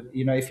objective.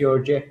 If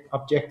your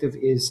objective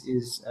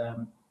is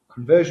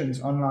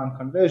conversions, online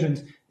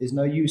conversions, there's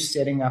no use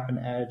setting up an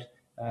ad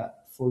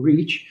for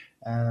reach,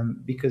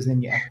 because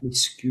then you actually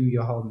skew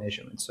your whole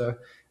measurement. So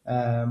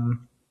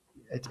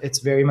it's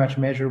very much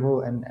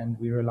measurable, and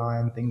we rely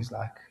on things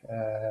like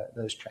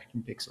those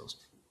tracking pixels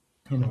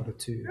in order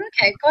to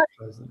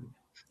close the loop.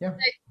 Yeah.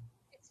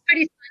 It's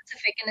pretty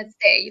scientific and it's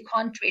there. You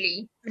can't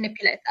really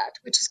manipulate that,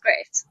 which is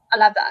great. I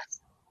love that.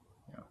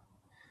 Yeah.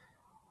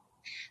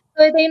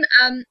 So then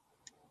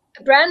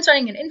a brand's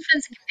running an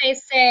influencer campaign,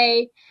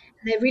 say,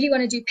 and they really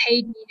want to do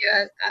paid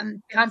media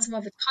behind some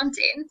of its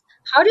content.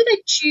 How do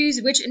they choose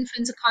which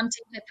influencer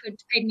content they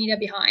put paid media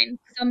behind?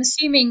 Because I'm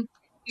assuming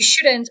you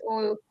shouldn't,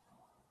 or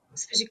I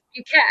suppose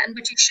you can,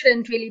 but you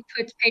shouldn't really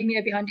put paid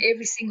media behind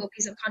every single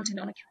piece of content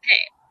on a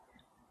campaign.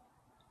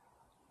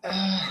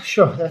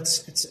 Sure,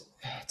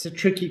 it's a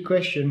tricky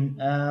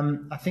question.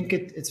 I think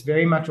it's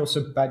very much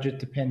also budget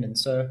dependent.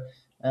 So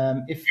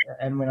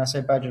And when I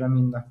say budget, I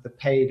mean like the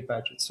paid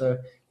budget. So,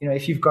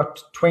 if you've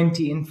got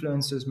 20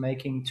 influencers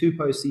making 2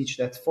 posts each,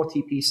 that's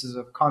 40 pieces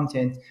of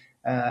content.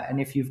 And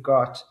if you've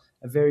got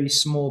a very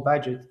small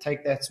budget,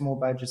 take that small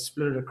budget,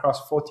 split it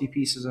across 40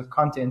 pieces of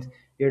content,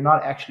 you're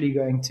not actually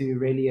going to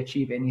really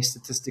achieve any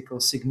statistical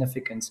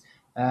significance.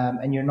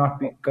 And you're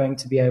not going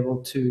to be able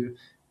to,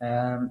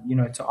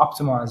 to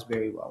optimize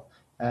very well.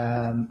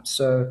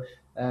 So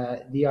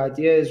the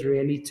idea is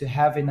really to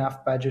have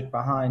enough budget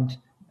behind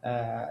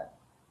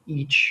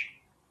each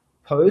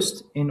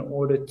post in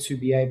order to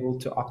be able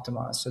to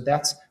optimize. So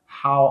that's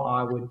how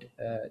I would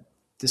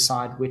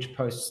decide which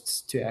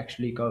posts to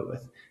actually go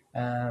with.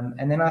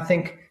 And then I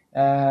think,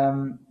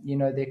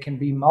 there can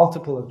be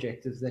multiple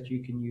objectives that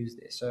you can use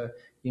there. So,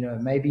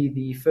 maybe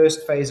the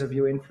first phase of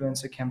your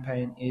influencer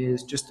campaign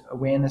is just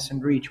awareness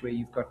and reach, where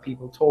you've got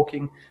people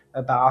talking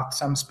about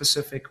some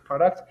specific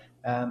product.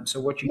 So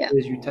what you do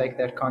is you take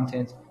that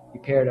content, you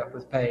pair it up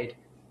with paid,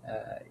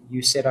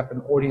 you set up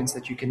an audience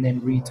that you can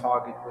then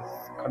retarget with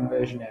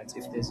conversion ads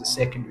if there's a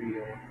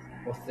secondary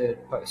or third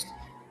post.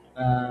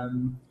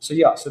 So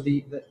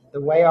the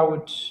way I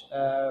would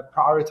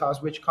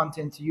prioritize which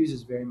content to use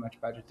is very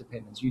much budget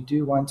dependent. You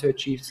do want to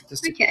achieve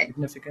statistical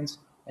significance,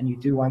 and you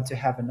do want to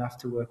have enough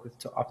to work with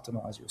to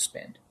optimize your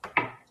spend.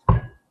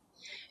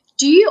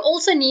 Do you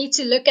also need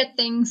to look at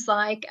things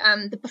like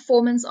the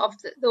performance of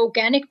the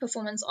organic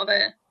performance of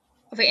an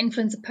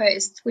influencer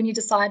post when you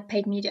decide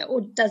paid media,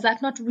 or does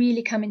that not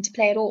really come into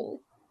play at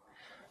all?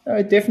 No,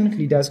 it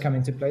definitely does come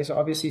into play. So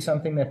obviously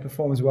something that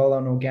performs well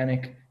on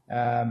organic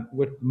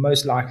would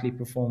most likely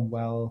perform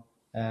well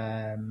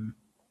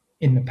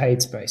in the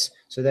paid space.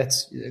 So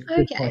that's a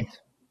good point.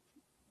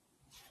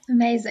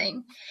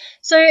 Amazing.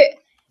 So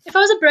if I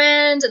was a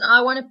brand and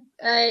I want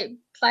to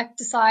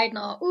decide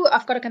now,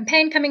 I've got a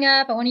campaign coming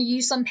up, I want to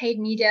use some paid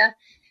media,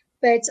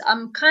 but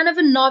I'm kind of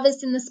a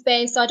novice in the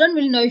space, so I don't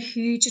really know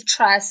who to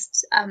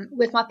trust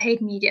with my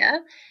paid media.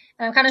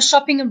 And I'm kind of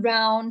shopping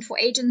around for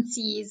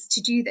agencies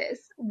to do this.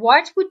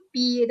 What would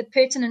be the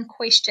pertinent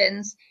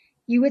questions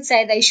you would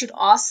say they should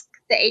ask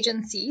the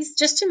agencies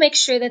just to make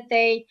sure that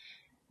they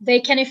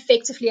can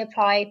effectively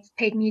apply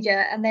paid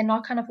media and they're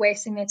not kind of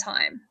wasting their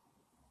time?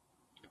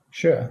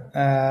 Sure.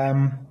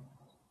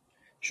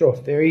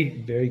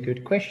 Very, very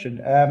good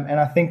question. And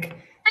I think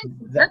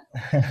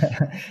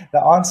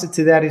the answer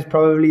to that is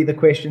probably the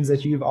questions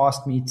that you've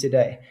asked me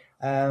today.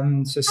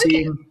 So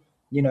seeing,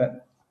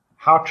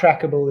 how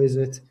trackable is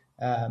it?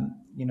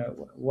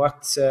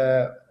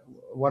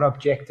 What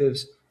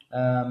objectives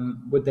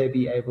would they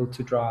be able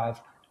to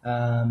drive?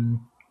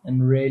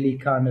 And really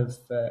kind of,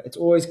 it's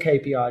always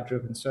KPI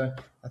driven. So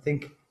I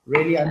think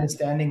really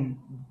understanding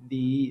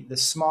the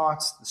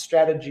smarts, the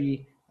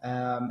strategy,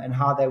 and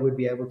how they would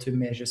be able to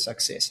measure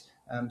success.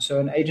 So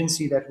an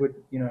agency that would,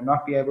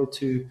 not be able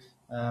to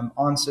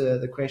answer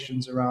the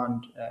questions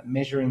around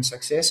measuring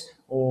success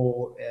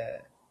or,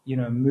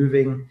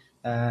 moving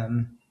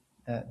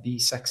the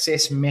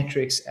success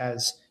metrics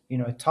as,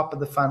 top of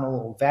the funnel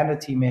or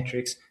vanity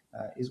metrics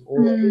is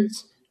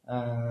always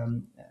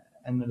an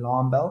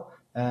alarm bell.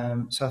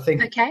 So I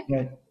think,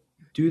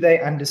 do they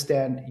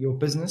understand your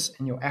business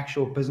and your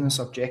actual business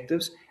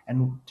objectives?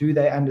 And do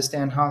they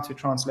understand how to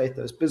translate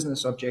those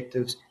business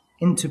objectives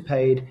into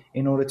paid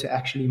in order to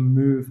actually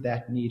move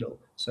that needle?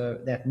 So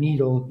that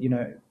needle,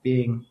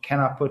 being, can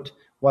I put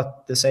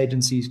what this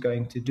agency is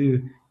going to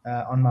do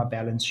on my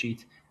balance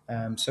sheet?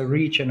 So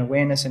reach and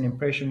awareness and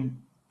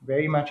impression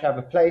very much have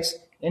a place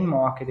in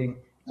marketing,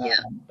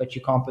 but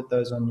you can't put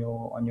those on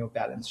your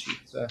balance sheet.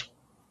 So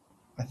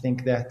I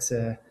think that's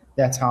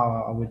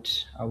how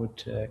I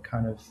would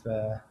kind of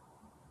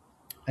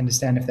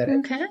understand if that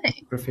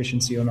is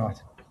proficiency or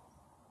not.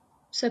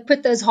 So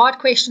put those hard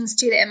questions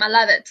to them. I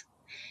love it.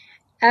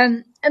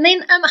 And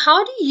then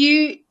how do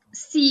you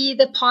see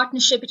the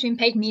partnership between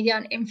paid media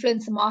and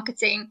influencer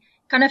marketing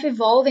kind of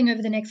evolving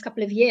over the next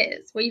couple of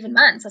years or even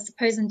months? I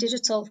suppose in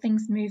digital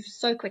things move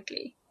so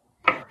quickly.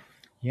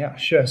 Yeah,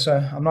 sure. So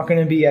I'm not going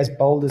to be as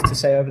bold as to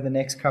say over the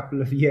next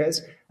couple of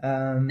years.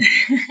 As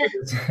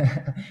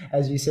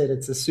you said,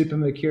 it's a super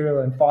mercurial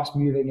and fast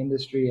moving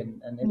industry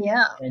and it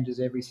changes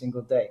every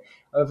single day.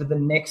 Over the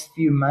next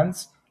few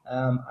months,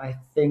 I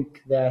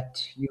think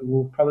that you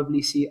will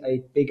probably see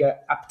a bigger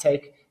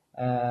uptake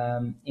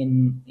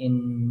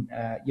in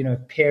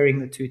pairing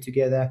the two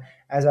together.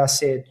 As I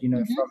said,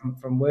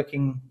 from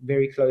working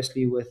very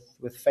closely with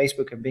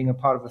Facebook and being a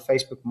part of a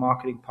Facebook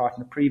marketing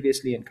partner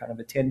previously and kind of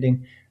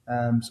attending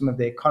some of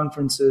their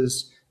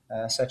conferences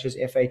such as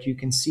F8, you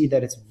can see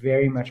that it's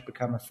very much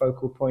become a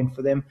focal point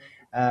for them.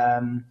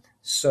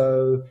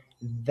 So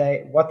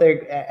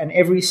and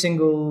every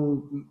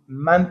single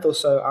month or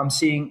so, I'm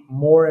seeing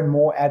more and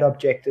more ad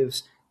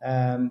objectives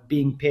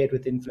being paired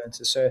with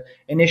influencers. So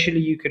initially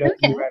you could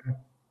only run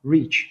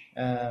reach,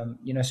 so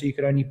you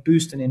could only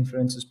boost an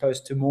influencer's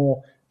post to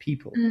more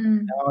people.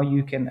 Now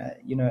you can,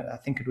 I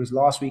think it was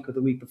last week or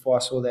the week before, I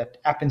saw that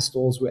app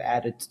installs were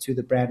added to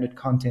the branded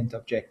content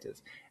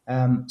objective.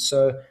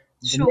 So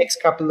The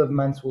next couple of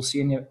months, we'll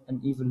see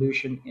an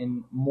evolution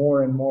in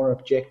more and more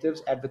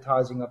objectives,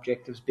 advertising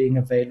objectives being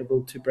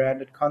available to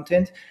branded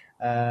content,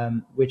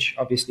 which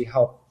obviously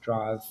help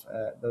drive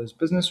those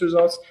business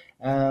results.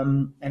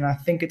 And I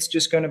think it's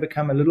just going to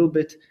become a little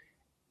bit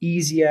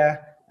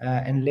easier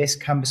and less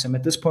cumbersome.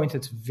 At this point,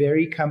 it's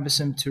very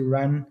cumbersome to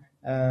run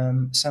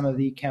some of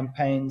the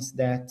campaigns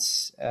that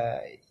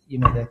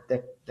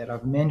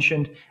I've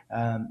mentioned.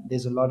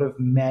 There's a lot of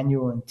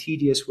manual and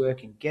tedious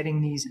work in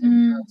getting these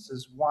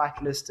influencers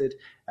whitelisted.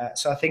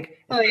 So I think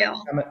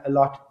it's become a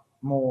lot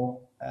more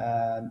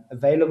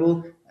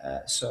available.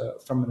 So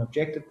from an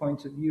objective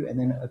point of view, and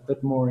then a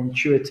bit more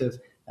intuitive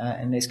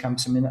and less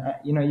cumbersome.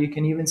 And you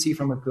can even see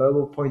from a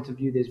global point of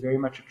view, there's very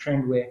much a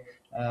trend where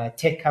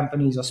tech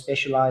companies are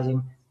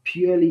specializing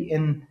purely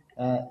in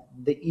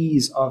the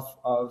ease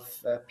of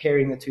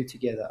pairing the two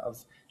together,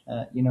 of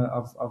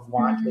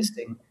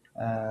whitelisting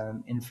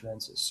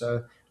influencers.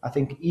 So I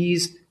think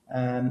ease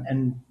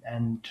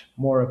and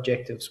more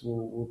objectives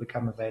will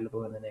become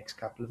available in the next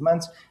couple of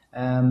months,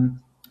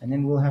 and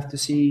then we'll have to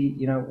see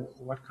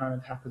what kind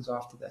of happens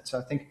after that. So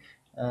I think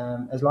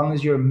as long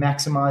as you're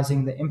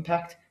maximizing the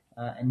impact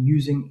and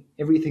using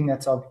everything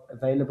that's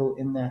available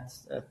in that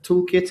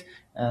toolkit,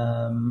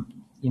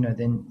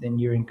 then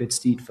you're in good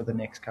stead for the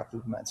next couple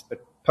of months.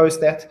 But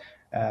post that,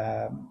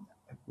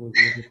 we'll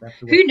get back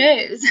to who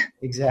knows?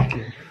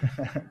 Exactly.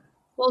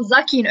 Well,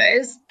 Zucky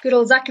knows. Good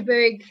old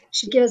Zuckerberg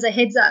should give us a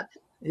heads up.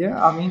 Yeah,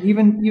 I mean,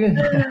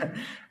 even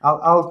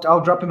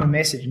I'll drop him a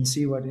message and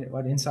see what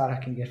insight I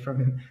can get from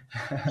him.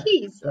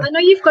 Please, I know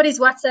you've got his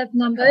WhatsApp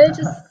number.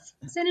 Just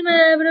send him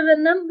a bit of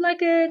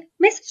a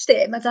message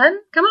there, madam.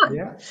 Come on.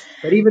 Yeah,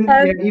 but even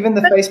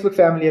the Facebook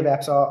family of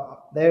apps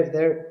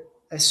they're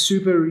a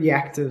super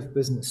reactive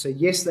business. So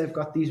yes, they've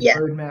got these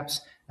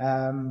roadmaps,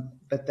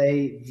 but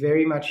they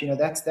very much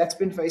that's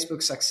been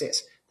Facebook's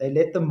success. They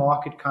let the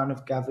market kind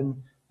of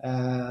govern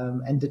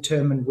and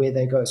determine where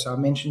they go. So I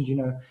mentioned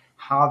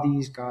how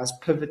these guys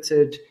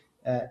pivoted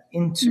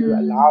into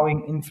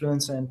allowing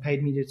influencer and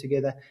paid media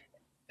together.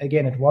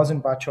 Again, it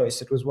wasn't by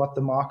choice. It was what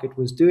the market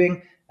was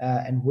doing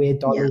and where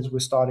dollars were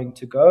starting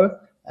to go.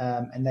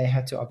 And they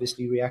had to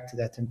obviously react to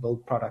that and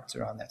build products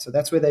around that. So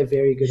that's where they're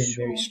very good and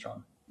very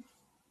strong.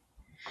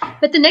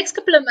 But the next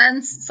couple of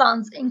months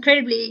sounds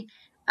incredibly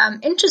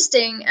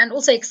interesting and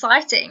also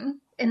exciting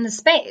in the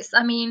space.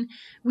 I mean,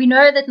 we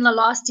know that in the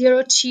last year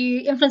or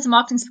two, influencer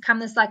marketing has become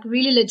this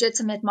really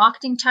legitimate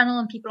marketing channel,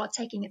 and people are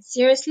taking it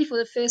seriously for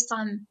the first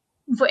time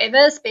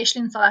forever,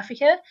 especially in South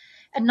Africa.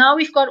 And now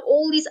we've got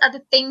all these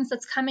other things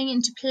that's coming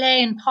into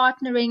play and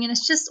partnering, and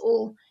it's just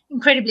all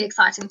incredibly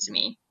exciting to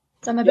me.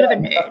 So I'm a bit of a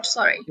nerd,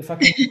 sorry. If I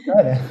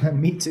can,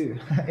 me too.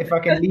 If I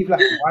can leave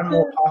one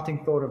more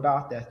parting thought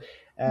about that.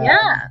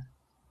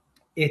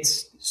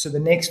 So the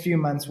next few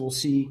months we'll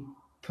see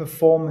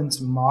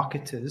performance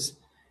marketers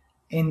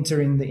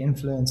entering the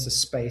influencer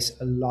space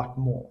a lot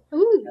more.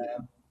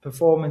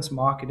 Performance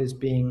marketers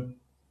being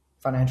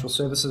financial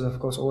services, of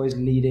course, always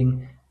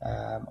leading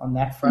on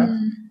that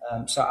front.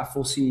 So I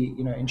foresee,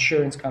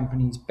 insurance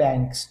companies,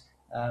 banks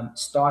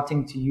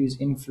starting to use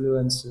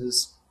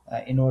influencers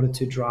in order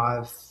to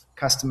drive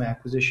customer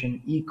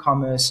acquisition,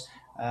 e-commerce,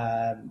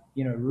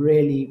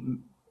 really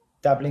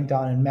doubling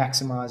down and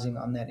maximizing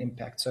on that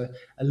impact. So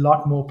a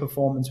lot more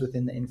performance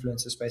within the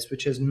influencer space,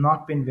 which has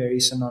not been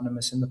very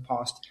synonymous in the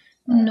past.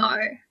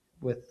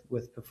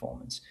 With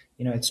performance,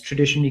 it's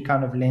traditionally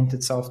kind of lent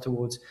itself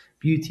towards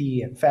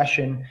beauty and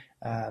fashion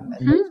and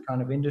those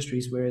kind of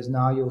industries, whereas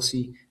now you'll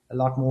see a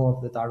lot more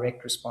of the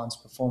direct response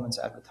performance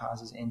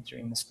advertisers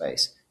entering the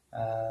space,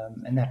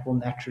 and that will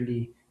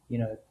naturally,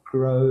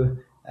 grow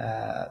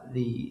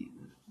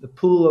the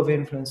pool of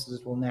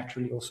influencers will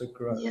naturally also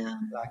grow.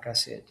 Like I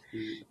said,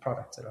 the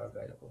products that are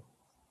available.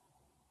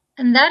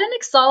 And that in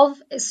itself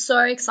is so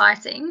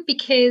exciting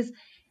because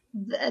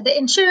the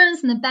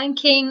insurance and the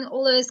banking,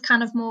 all those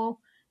kind of more,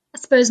 I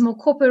suppose, more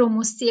corporate or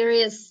more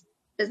serious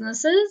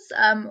businesses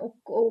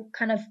or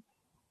kind of,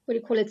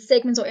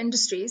 segments or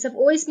industries have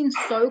always been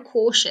so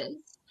cautious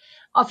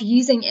of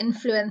using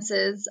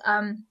influencers.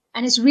 And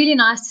it's really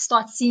nice to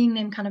start seeing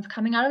them kind of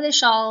coming out of their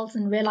shells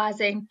and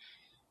realizing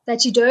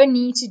that you don't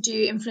need to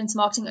do influence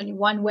marketing only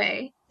one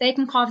way. They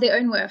can carve their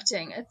own way of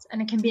doing it,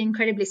 and it can be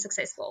incredibly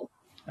successful.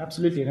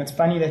 Absolutely. And it's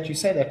funny that you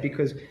say that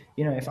because,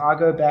 if I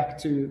go back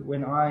to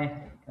when I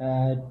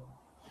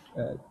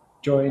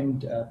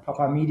joined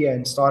Popeye Media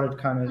and started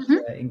kind of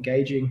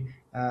engaging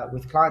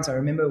with clients. I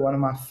remember one of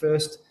my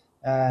first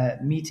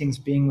meetings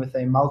being with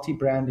a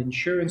multi-brand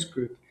insurance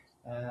group,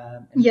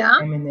 and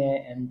came in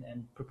there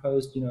and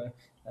proposed,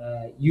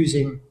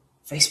 using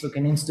Facebook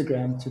and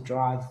Instagram to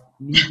drive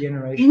lead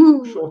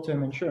generation for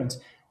short-term insurance.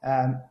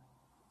 And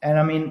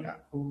I mean,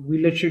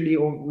 we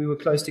were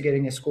close to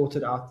getting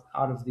escorted out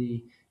of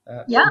the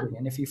building.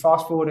 And if you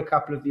fast forward a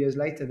couple of years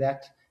later,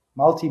 that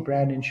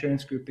multi-brand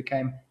insurance group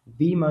became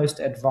the most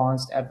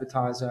advanced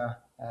advertiser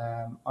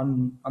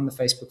on the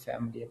Facebook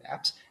family of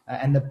apps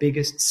and the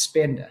biggest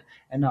spender.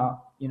 And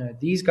now,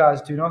 these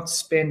guys do not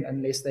spend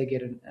unless they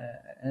get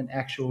an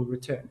actual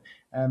return.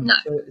 No.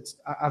 So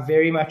I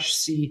very much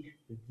see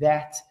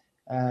that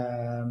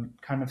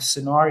kind of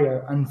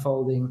scenario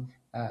unfolding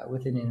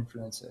with an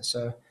influencer.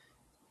 So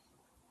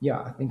yeah,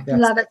 I think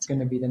that's going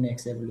to be the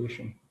next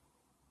evolution.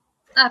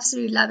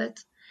 Absolutely love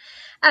it.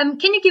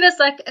 Can you give us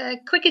like a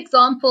quick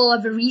example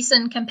of a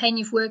recent campaign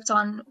you've worked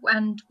on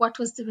and what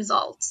was the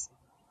results?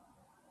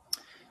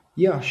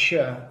 Yeah,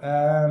 sure.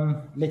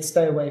 Let's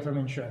stay away from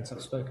insurance.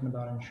 I've spoken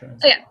about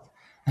insurance.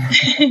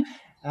 Oh,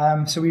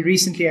 yeah. So we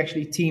recently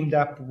actually teamed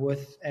up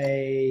with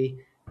a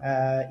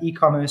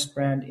e-commerce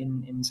brand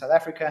in South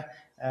Africa,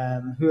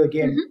 who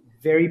again,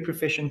 very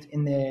proficient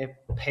in their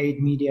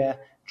paid media,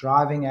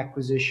 driving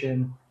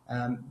acquisition,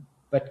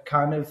 but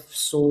kind of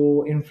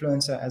saw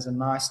influencer as a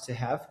nice to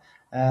have.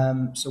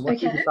 So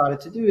what we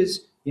decided to do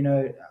is,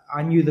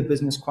 I knew the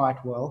business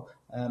quite well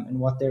and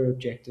what their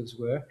objectives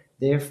were.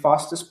 Their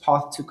fastest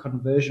path to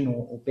conversion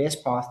or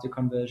best path to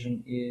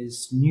conversion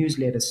is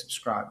newsletter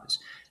subscribers.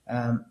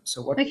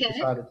 So what we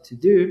decided to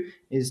do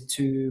is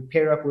to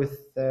pair up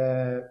with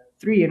 3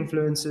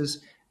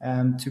 influencers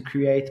to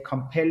create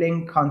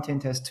compelling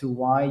content as to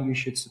why you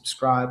should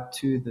subscribe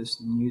to this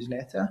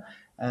newsletter.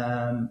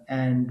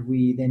 And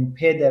we then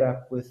paired that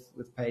up with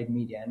paid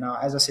media. Now,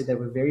 as I said, they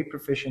were very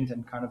proficient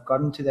and kind of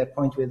gotten to that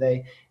point where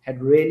they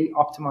had really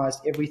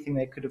optimized everything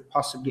they could have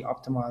possibly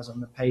optimized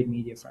on the paid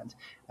media front.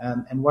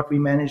 And what we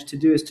managed to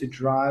do is to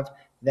drive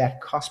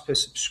that cost per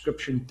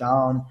subscription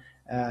down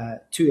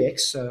 2x,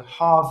 so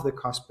halve the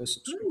cost per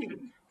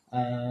subscription.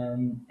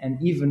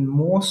 And even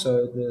more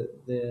so,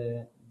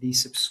 the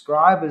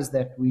subscribers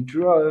that we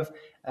drove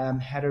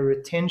had a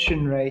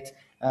retention rate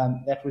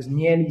that was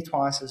nearly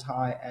twice as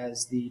high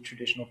as the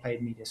traditional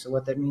paid media. So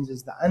what that means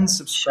is the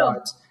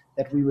unsubscribes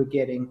that we were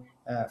getting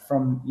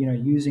from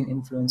using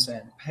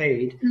influencer and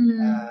paid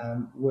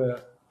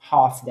were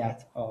half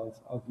that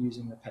of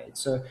using the paid.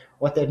 So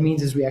what that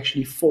means is we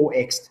actually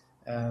 4x'd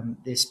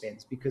their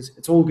spends, because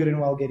it's all good and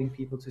well getting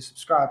people to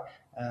subscribe,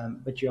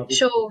 but you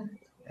obviously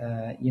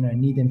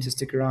need them to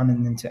stick around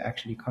and then to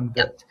actually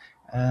convert.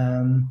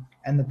 And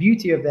the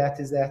beauty of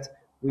that is that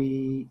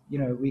we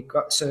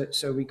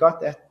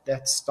got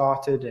that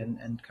started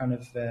and kind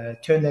of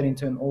turned that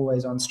into an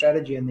always on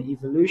strategy. And the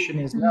evolution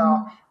is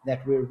now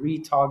that we're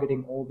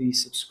retargeting all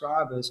these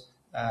subscribers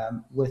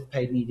with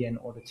paid media in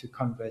order to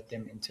convert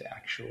them into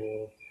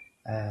actual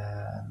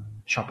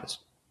shoppers.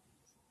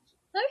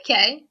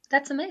 Okay,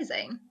 that's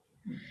amazing.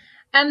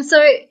 So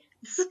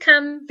this has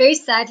come very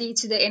sadly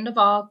to the end of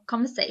our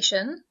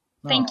conversation.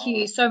 Thank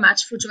you so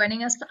much for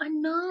joining us. I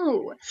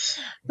know,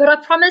 but I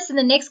promise in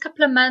the next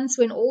couple of months,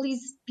 when all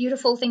these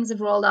beautiful things have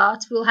rolled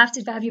out, we'll have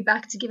to have you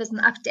back to give us an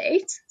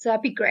update. So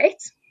that'd be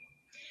great.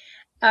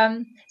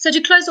 So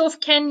to close off,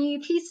 can you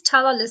please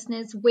tell our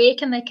listeners where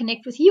can they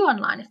connect with you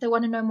online if they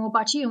want to know more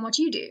about you and what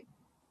you do?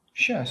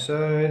 Sure.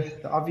 So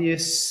the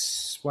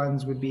obvious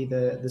ones would be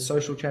the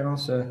social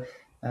channels. So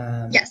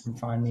you can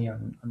find me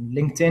on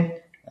LinkedIn,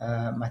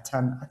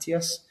 Matan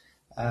Atias.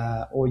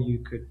 Or you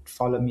could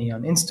follow me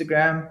on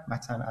Instagram,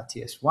 Matan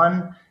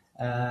Atias1.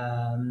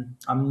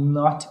 I'm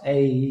not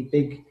a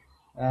big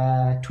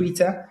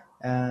tweeter.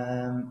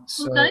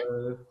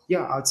 So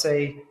yeah, I'd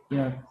say,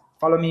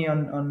 follow me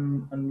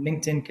on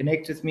LinkedIn,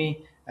 connect with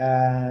me,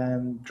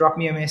 drop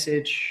me a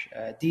message,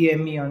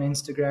 DM me on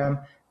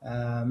Instagram,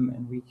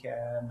 and we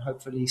can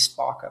hopefully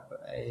spark up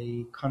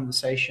a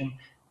conversation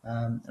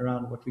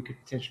around what we could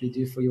potentially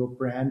do for your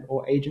brand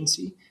or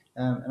agency.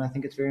 And I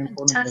think it's very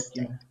important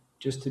that,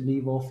 just to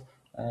leave off,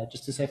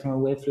 just to say from a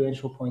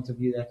Webfluential point of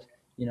view that,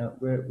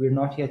 we're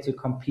not here to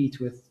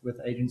compete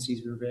with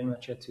agencies. We're very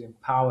much here to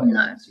empower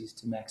agencies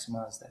to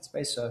maximize that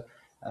space. So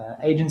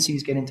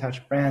agencies get in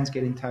touch, brands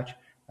get in touch,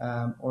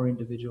 or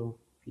individual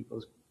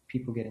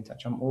people get in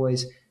touch. I'm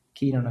always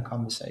keen on a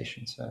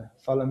conversation. So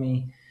follow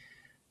me,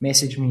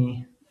 message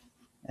me,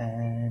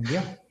 and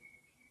yeah.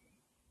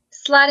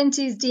 Slide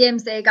into his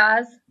DMs there,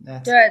 guys.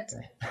 Do it.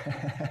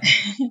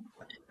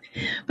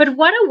 But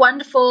what a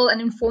wonderful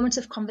and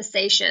informative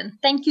conversation.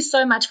 Thank you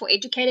so much for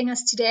educating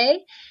us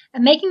today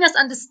and making us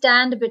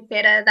understand a bit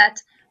better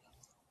that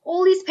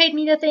all these paid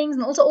media things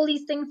and also all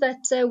these things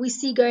that we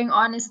see going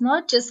on is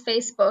not just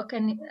Facebook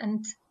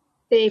and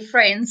their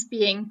friends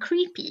being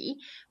creepy,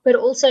 but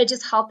also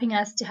just helping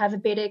us to have a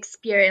better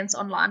experience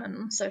online and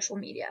on social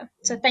media.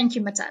 So thank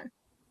you, Matan.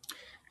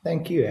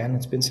 Thank you, Anne.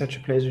 It's been such a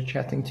pleasure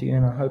chatting to you,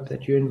 and I hope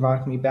that you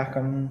invite me back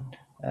on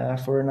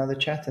for another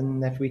chat,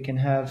 and that we can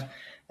have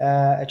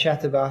a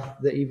chat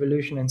about the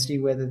evolution and see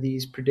whether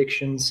these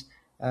predictions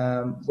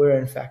were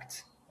in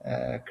fact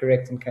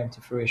correct and came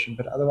to fruition.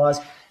 But otherwise,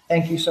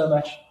 thank you so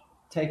much.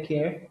 Take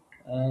care,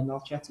 and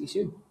I'll chat to you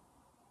soon.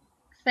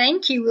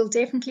 Thank you. We'll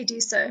definitely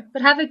do so.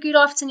 But have a good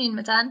afternoon,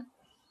 Matan.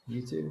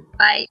 You too.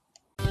 Bye.